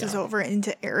crosses over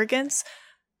into arrogance.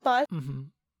 But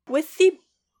with the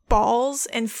balls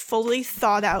and fully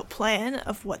thought out plan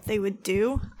of what they would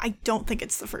do, I don't think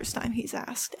it's the first time he's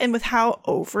asked. And with how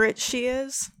over it she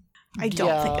is, I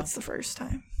don't think it's the first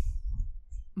time.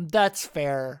 That's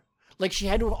fair. Like, she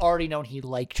had to have already known he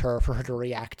liked her for her to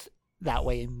react that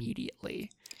way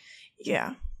immediately.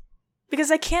 Yeah.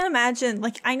 Because I can't imagine,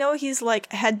 like, I know he's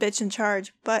like head bitch in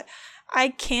charge, but I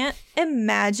can't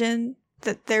imagine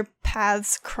that their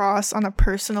paths cross on a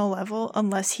personal level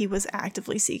unless he was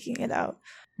actively seeking it out.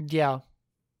 Yeah.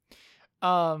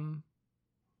 And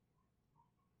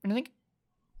I think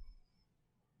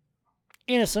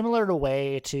in a similar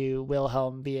way to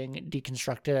Wilhelm being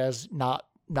deconstructed as not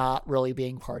really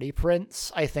being party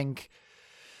prince, I think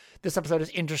this episode is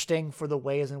interesting for the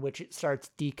ways in which it starts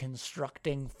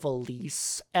deconstructing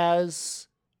Felice as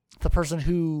the person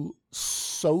who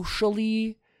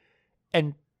socially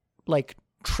and like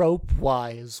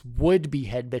trope-wise would be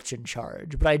head bitch in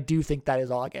charge, but I do think that is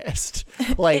August.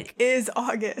 Like, it is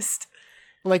August.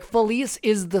 Like, Felice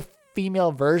is the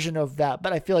female version of that,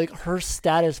 but I feel like her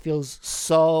status feels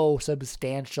so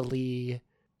substantially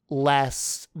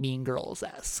less Mean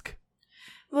Girls-esque.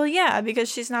 Well, yeah, because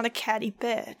she's not a catty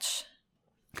bitch.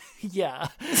 Yeah.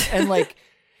 And like,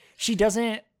 she does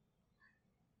not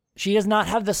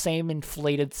have the same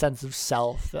inflated sense of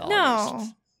self that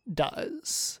August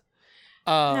does.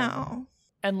 No.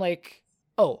 And like,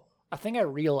 a thing I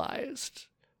realized,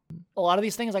 a lot of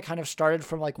these things I kind of started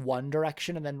from like one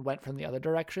direction and then went from the other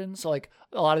direction. So like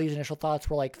a lot of these initial thoughts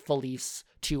were like Felice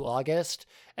to August,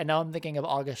 and now I'm thinking of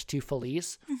August to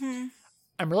Felice. Mm-hmm.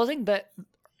 I'm realizing that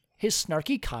his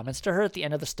snarky comments to her at the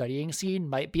end of the studying scene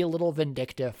might be a little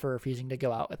vindictive for refusing to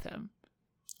go out with him.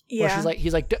 Yeah. Where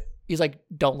he's like,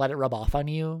 don't let it rub off on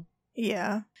you.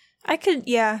 Yeah. I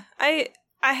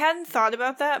hadn't thought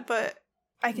about that, but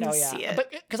I can see it.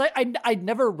 But because I'd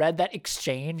never read that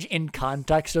exchange in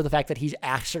context of the fact that he's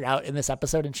asked her out in this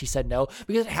episode and she said no,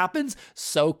 because it happens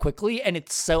so quickly and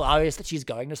it's so obvious that she's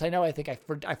going to say no. I think I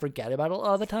forget about it a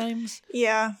lot of the times.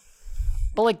 Yeah.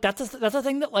 But like that's a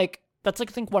thing that like that's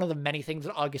like I think one of the many things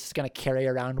that August is going to carry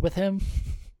around with him.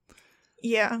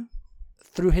 Yeah.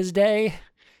 Through his day,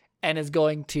 and is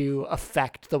going to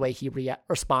affect the way he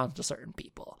responds to certain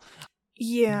people.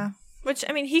 Yeah. Which,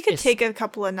 I mean, he could take a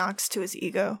couple of knocks to his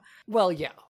ego. Well,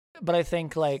 yeah. But I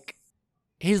think, like,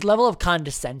 his level of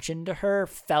condescension to her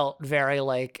felt very,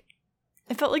 like...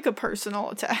 It felt like a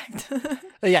personal attack.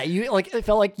 Yeah, it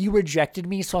felt like you rejected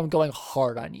me, so I'm going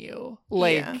hard on you.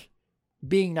 Like,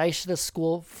 being nice to the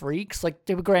school freaks, like,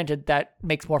 granted, that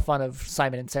makes more fun of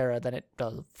Simon and Sarah than it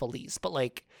does Felice. But,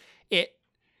 like, it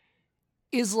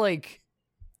is, like...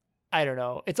 I don't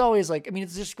know. It's always like, I mean,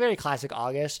 it's just very classic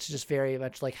August to just very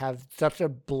much like have such a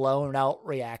blown out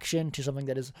reaction to something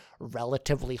that is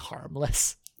relatively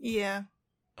harmless. Yeah.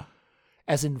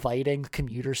 As inviting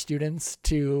commuter students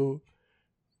to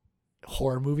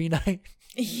horror movie night.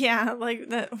 Yeah, like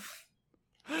that.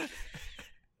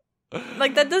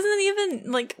 Like that doesn't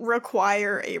even like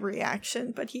require a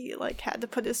reaction, but he like had to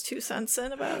put his 2 cents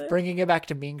in about it. Bringing it back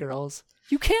to Mean Girls.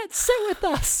 You can't sit with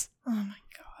us. Oh my God.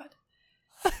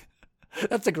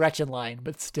 That's a Gretchen line,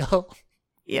 but still.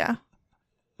 Yeah.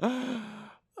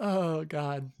 Oh,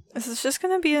 God. Is this just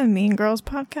going to be a Mean Girls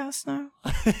podcast now?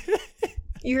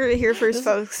 You heard it here first,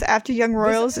 folks. After Young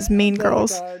Royals is Mean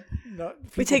Girls. No,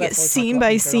 we take it scene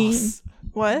by scene.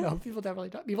 What? No, people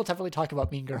definitely talk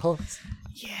about Mean Girls.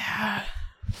 Yeah.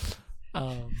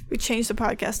 We changed the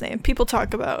podcast name. People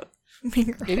talk about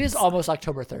Mean Girls. It is almost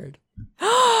October 3rd.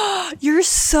 You're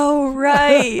so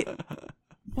right.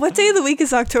 What day of the week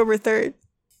is October 3rd?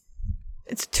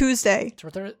 It's Tuesday.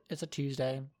 It's a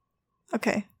Tuesday.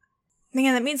 Okay.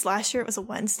 Man, that means last year it was a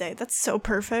Wednesday. That's so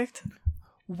perfect.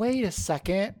 Wait a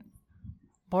second.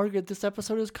 Margaret, this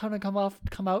episode is gonna come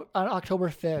out on October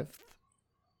 5th.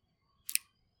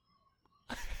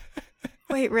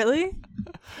 Wait, really?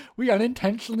 We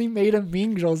unintentionally made a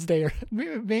Mean Girls Day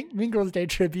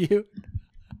tribute.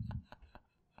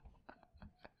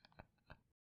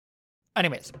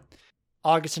 Anyways,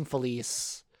 August and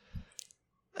Felice.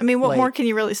 I mean, what more can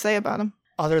you really say about them?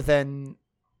 Other than,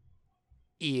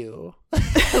 ew.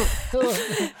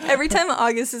 Every time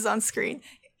August is on screen,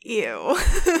 ew.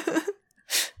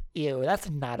 Ew, that's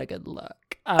not a good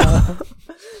look. But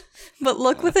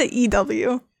look with an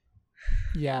EW.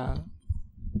 Yeah.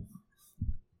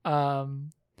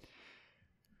 And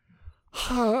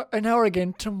now we're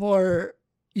getting to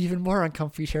even more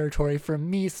uncomfy territory for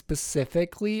me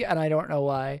specifically, and I don't know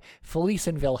why. Felice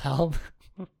and Wilhelm.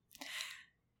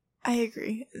 I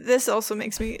agree. This also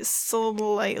makes me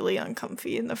slightly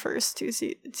uncomfy in the first two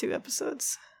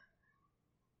episodes.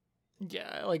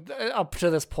 Yeah, like up to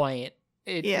this point,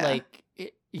 yeah.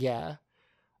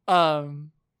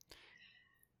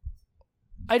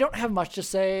 I don't have much to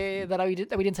say that we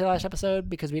didn't say last episode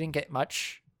because we didn't get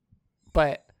much,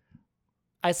 but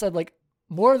I said like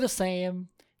more of the same.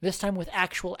 This time with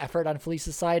actual effort on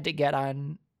Felice's side to get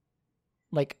on,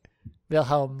 like,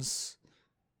 Wilhelm's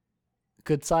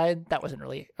good side. That wasn't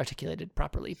really articulated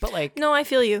properly, but like... No, I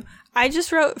feel you. I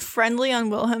just wrote friendly on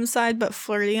Wilhelm's side, but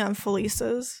flirty on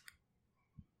Felice's.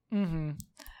 Mm-hmm.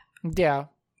 Yeah.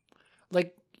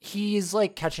 Like, he's,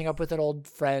 like, catching up with an old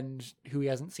friend who he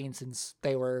hasn't seen since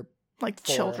they were... Like,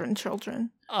 4. children.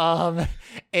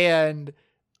 And,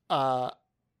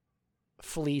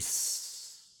 Felice...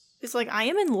 It's like, I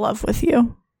am in love with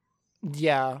you.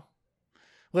 Yeah.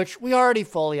 Which we already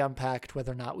fully unpacked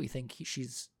whether or not we think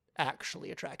she's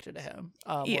actually attracted to him.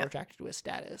 Or attracted to his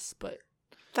status, but...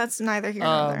 That's neither here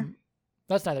nor there.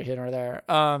 That's neither here nor there.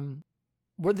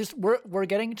 We're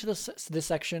getting to this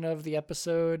section of the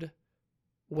episode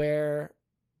where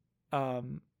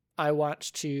I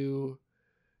want to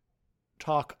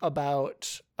talk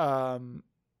about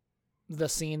the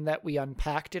scene that we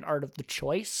unpacked in Art of the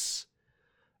Choice,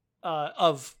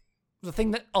 of the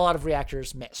thing that a lot of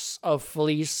reactors miss, of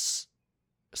Felice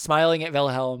smiling at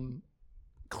Wilhelm,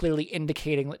 clearly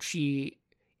indicating that she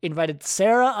invited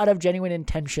Sarah out of genuine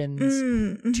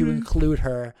intentions to include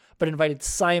her, but invited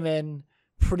Simon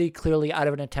pretty clearly out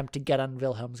of an attempt to get on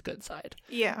Wilhelm's good side.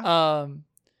 Yeah.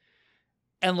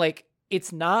 And like,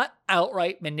 it's not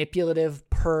outright manipulative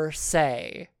per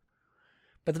se,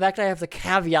 but the fact I have to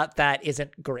caveat that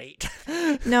isn't great.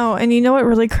 No, and you know what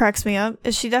really cracks me up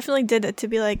is she definitely did it to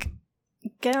be like,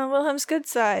 get on Wilhelm's good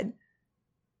side.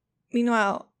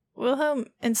 Meanwhile, Wilhelm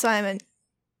and Simon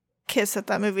kiss at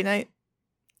that movie night.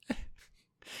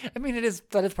 I mean, that is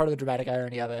part of the dramatic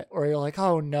irony of it, where you're like,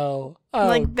 oh no. Oh,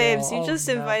 like, babes, you just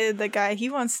invited the guy. He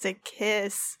wants to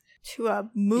kiss to a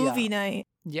movie night.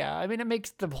 Yeah, I mean, it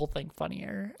makes the whole thing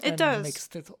funnier. It does.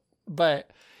 I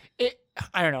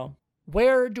don't know.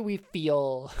 Where do we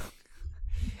feel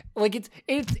like it's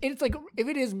like, if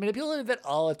it is manipulative at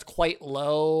all, it's quite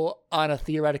low on a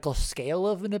theoretical scale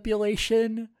of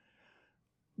manipulation.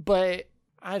 But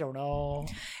I don't know.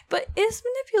 But is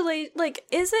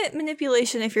it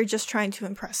manipulation if you're just trying to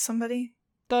impress somebody?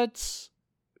 That's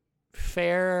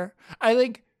fair. I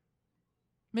think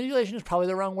manipulation is probably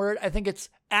the wrong word. I think it's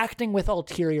acting with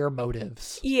ulterior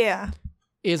motives. Yeah.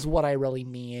 Is what I really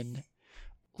mean.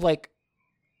 Like,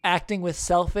 acting with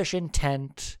selfish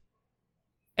intent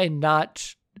and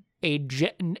not the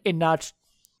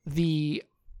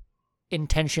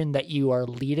intention that you are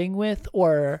leading with,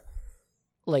 or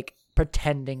like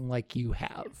pretending like you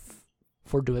have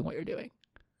for doing what you're doing.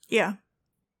 Yeah.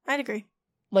 I'd agree.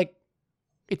 Like,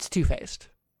 it's two-faced,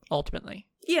 ultimately.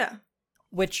 Yeah.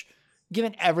 Which,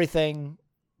 given everything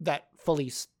that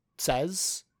Felice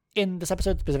says in this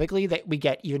episode specifically, that we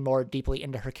get even more deeply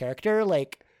into her character,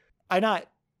 like, I'm not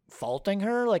faulting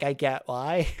her, like, I get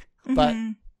why. But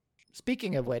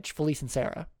speaking of which, Felice and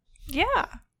Sarah. Yeah.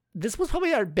 This was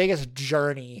probably our biggest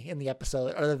journey in the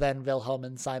episode, other than Wilhelm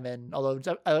and Simon.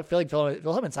 Although I feel like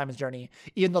Wilhelm and Simon's journey,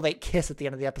 even though they kiss at the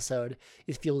end of the episode,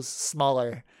 it feels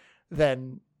smaller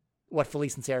than what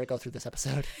Felice and Sarah go through this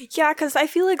episode. Yeah, because I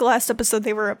feel like last episode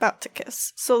they were about to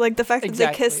kiss. So like the fact that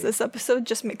they kissed this episode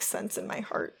just makes sense in my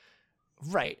heart.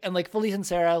 Right. And like Felice and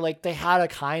Sarah, like they had a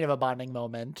kind of a bonding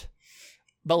moment.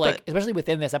 But especially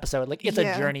within this episode, like it's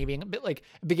a journey being a bit like,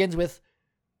 it begins with,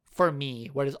 for me,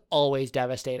 what is always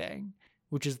devastating,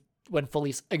 which is when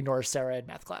Felice ignores Sarah in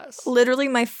math class. Literally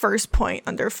my first point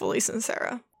under Felice and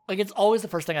Sarah. Like, it's always the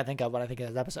first thing I think of when I think of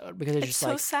this episode, because it's just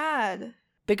so sad.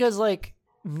 Because, like,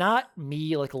 not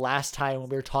me, like, last time when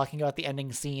we were talking about the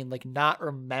ending scene, like, not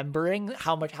remembering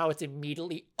how it's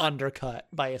immediately undercut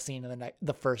by a scene in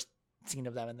the first scene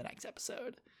of them in the next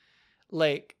episode.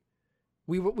 Like,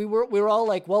 we were all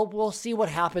like, well, we'll see what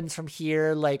happens from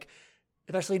here. Like,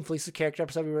 especially in Felice's character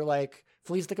episode, we were like,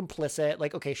 Felice the complicit.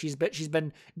 Like, okay, she's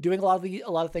been doing a lot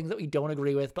of things that we don't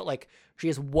agree with, but like, she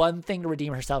has one thing to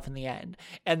redeem herself in the end.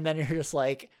 And then you're just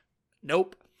like,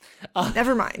 nope.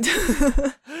 Never mind.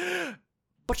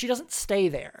 But she doesn't stay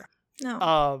there.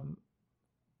 No.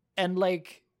 And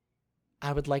like,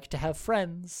 I would like to have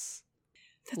friends.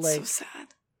 That's like, so sad.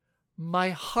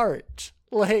 My heart,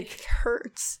 like, it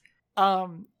hurts.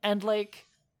 And like,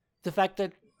 the fact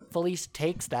that Felice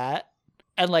takes that,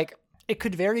 and like, it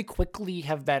could very quickly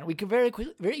have been, we could very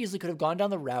easily could have gone down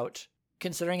the route,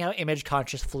 considering how image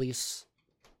conscious Felice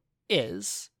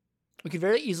is. We could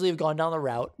very easily have gone down the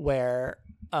route where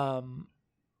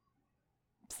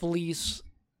Felice,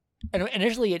 and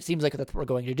initially it seems like that's what we're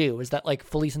going to do, is that like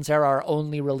Felice and Sarah are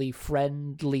only really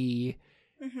friendly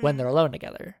when they're alone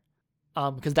together.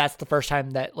 Because that's the first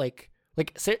time that like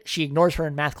she ignores her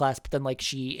in math class, but then like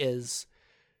she is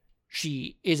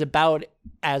about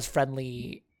as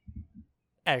friendly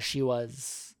as she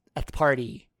was at the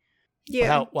party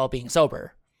while being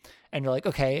sober. And you're like,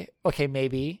 okay,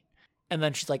 maybe. And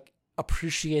then she's like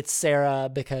appreciates Sarah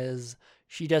because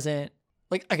she doesn't,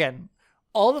 like, again,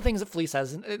 all the things that Felice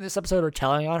says in this episode are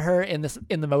telling on her in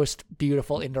the most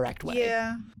beautiful indirect way.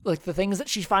 Yeah. Like the things that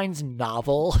she finds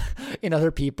novel in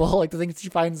other people, like the things she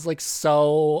finds like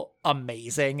so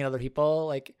amazing in other people,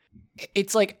 like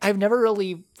it's like I've never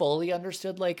really fully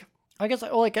understood, like I guess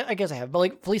I have, but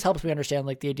like Felice helps me understand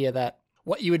like the idea that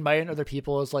what you admire in other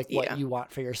people is like what you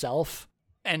want for yourself.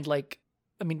 And like,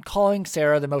 I mean, calling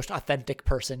Sarah the most authentic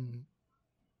person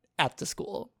at the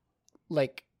school,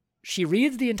 like she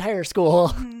reads the entire school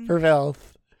for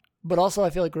filth, but also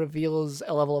I feel like reveals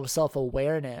a level of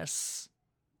self-awareness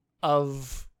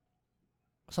of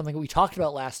something that we talked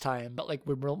about last time, but like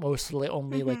we're mostly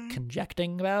only like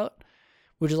conjecting about,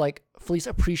 which is like Felice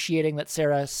appreciating that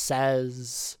Sarah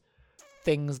says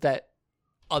things that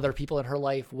other people in her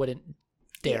life wouldn't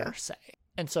dare say.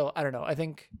 And so I don't know, I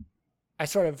think we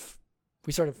sort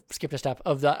of skipped a step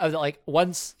of the like,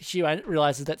 once she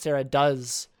realizes that Sarah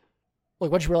does,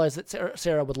 like once she realizes that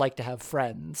Sarah would like to have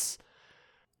friends,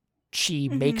 she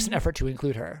makes an effort to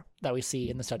include her, that we see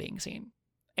in the studying scene.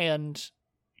 And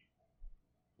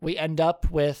we end up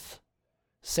with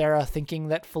Sarah thinking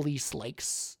that Felice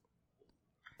likes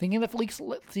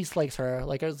her,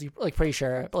 like I was like pretty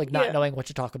sure, but like not knowing what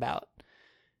to talk about,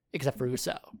 except for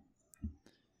Rousseau.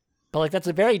 But like that's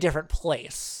a very different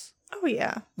place. Oh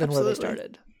yeah, than where they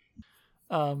started.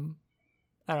 I don't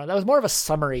know. That was more of a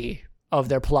summary of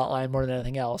their plot line more than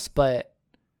anything else, but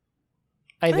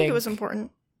I think it was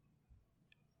important.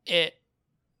 I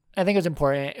think it was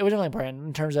important. It was definitely important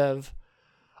in terms of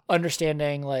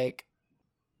understanding, like,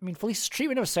 I mean, Felice's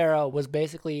treatment of Sarah was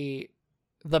basically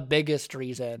the biggest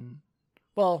reason.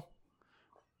 Well,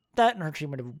 that and her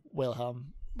treatment of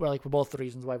Wilhelm were like both the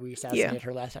reasons why we assassinated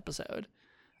her last episode.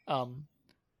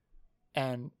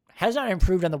 And has not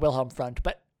improved on the Wilhelm front,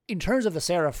 but in terms of the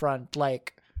Sarah front,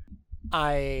 like,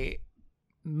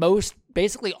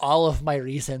 basically all of my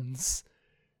reasons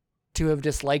to have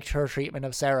disliked her treatment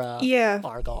of Sarah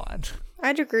are gone.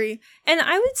 I'd agree. And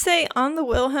I would say on the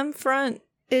Wilhelm front,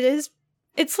 it's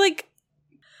like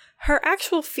her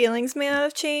actual feelings may not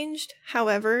have changed.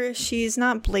 However, she's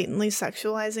not blatantly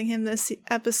sexualizing him this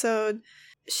episode.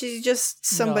 She's just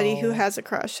somebody who has a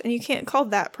crush, and you can't call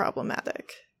that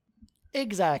problematic.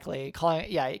 Exactly.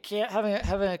 You can't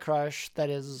having a crush that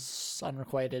is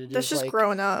unrequited. That's just like,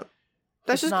 growing up.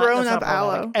 That's just growing up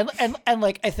aloe. And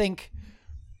like I think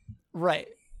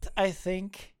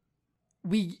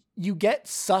you get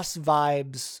sus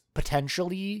vibes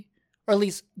potentially, or at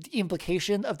least the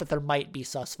implication of that there might be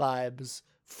sus vibes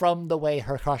from the way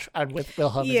her crush with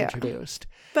Wilhelm is introduced.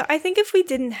 But I think if we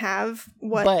didn't have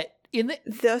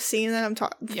the scene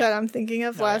that I'm thinking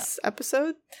of last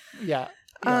episode,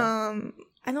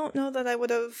 I don't know that I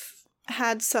would have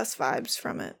had sus vibes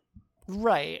from it.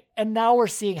 Right. And now we're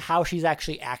seeing how she's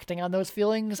actually acting on those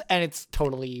feelings, and it's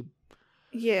totally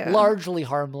largely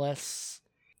harmless.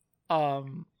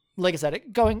 Like I said,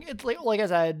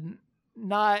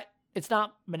 it's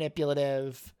not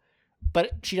manipulative,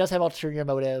 but she does have ulterior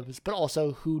motives, but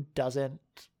also who doesn't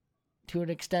to an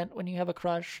extent when you have a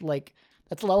crush? Like,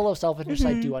 that's a level of self-interest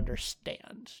I do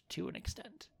understand to an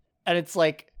extent. And it's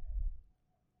like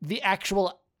the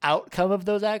actual outcome of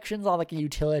those actions on like a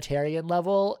utilitarian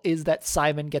level is that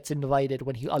Simon gets invited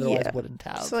when he otherwise wouldn't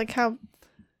have. So like, how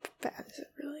bad is it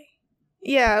really?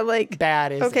 Yeah, like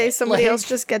bad is okay, it? somebody Like, else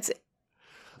just gets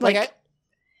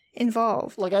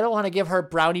involved. Like, I don't want to give her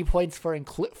brownie points for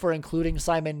including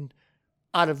Simon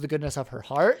out of the goodness of her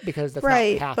heart, because that's not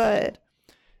what happened.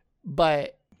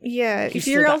 But yeah, if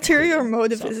your ulterior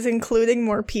motive is including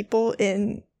more people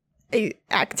in a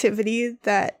activity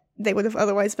that they would have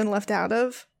otherwise been left out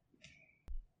of,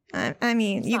 I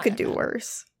mean, you could do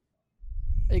worse.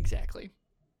 Exactly.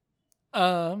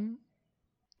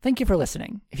 Thank you for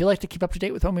listening. If you'd like to keep up to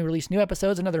date with when we release new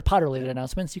episodes and other pod-related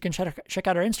announcements, you can check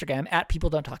out our Instagram at People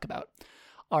Don't Talk About.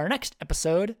 Our next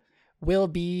episode will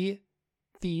be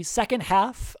the second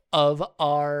half of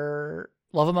our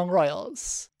Love Among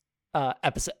Royals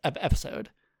episode.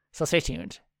 So stay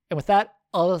tuned. And with that,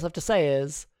 all I have to say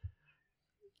is,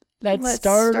 let's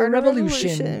start a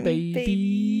revolution, baby.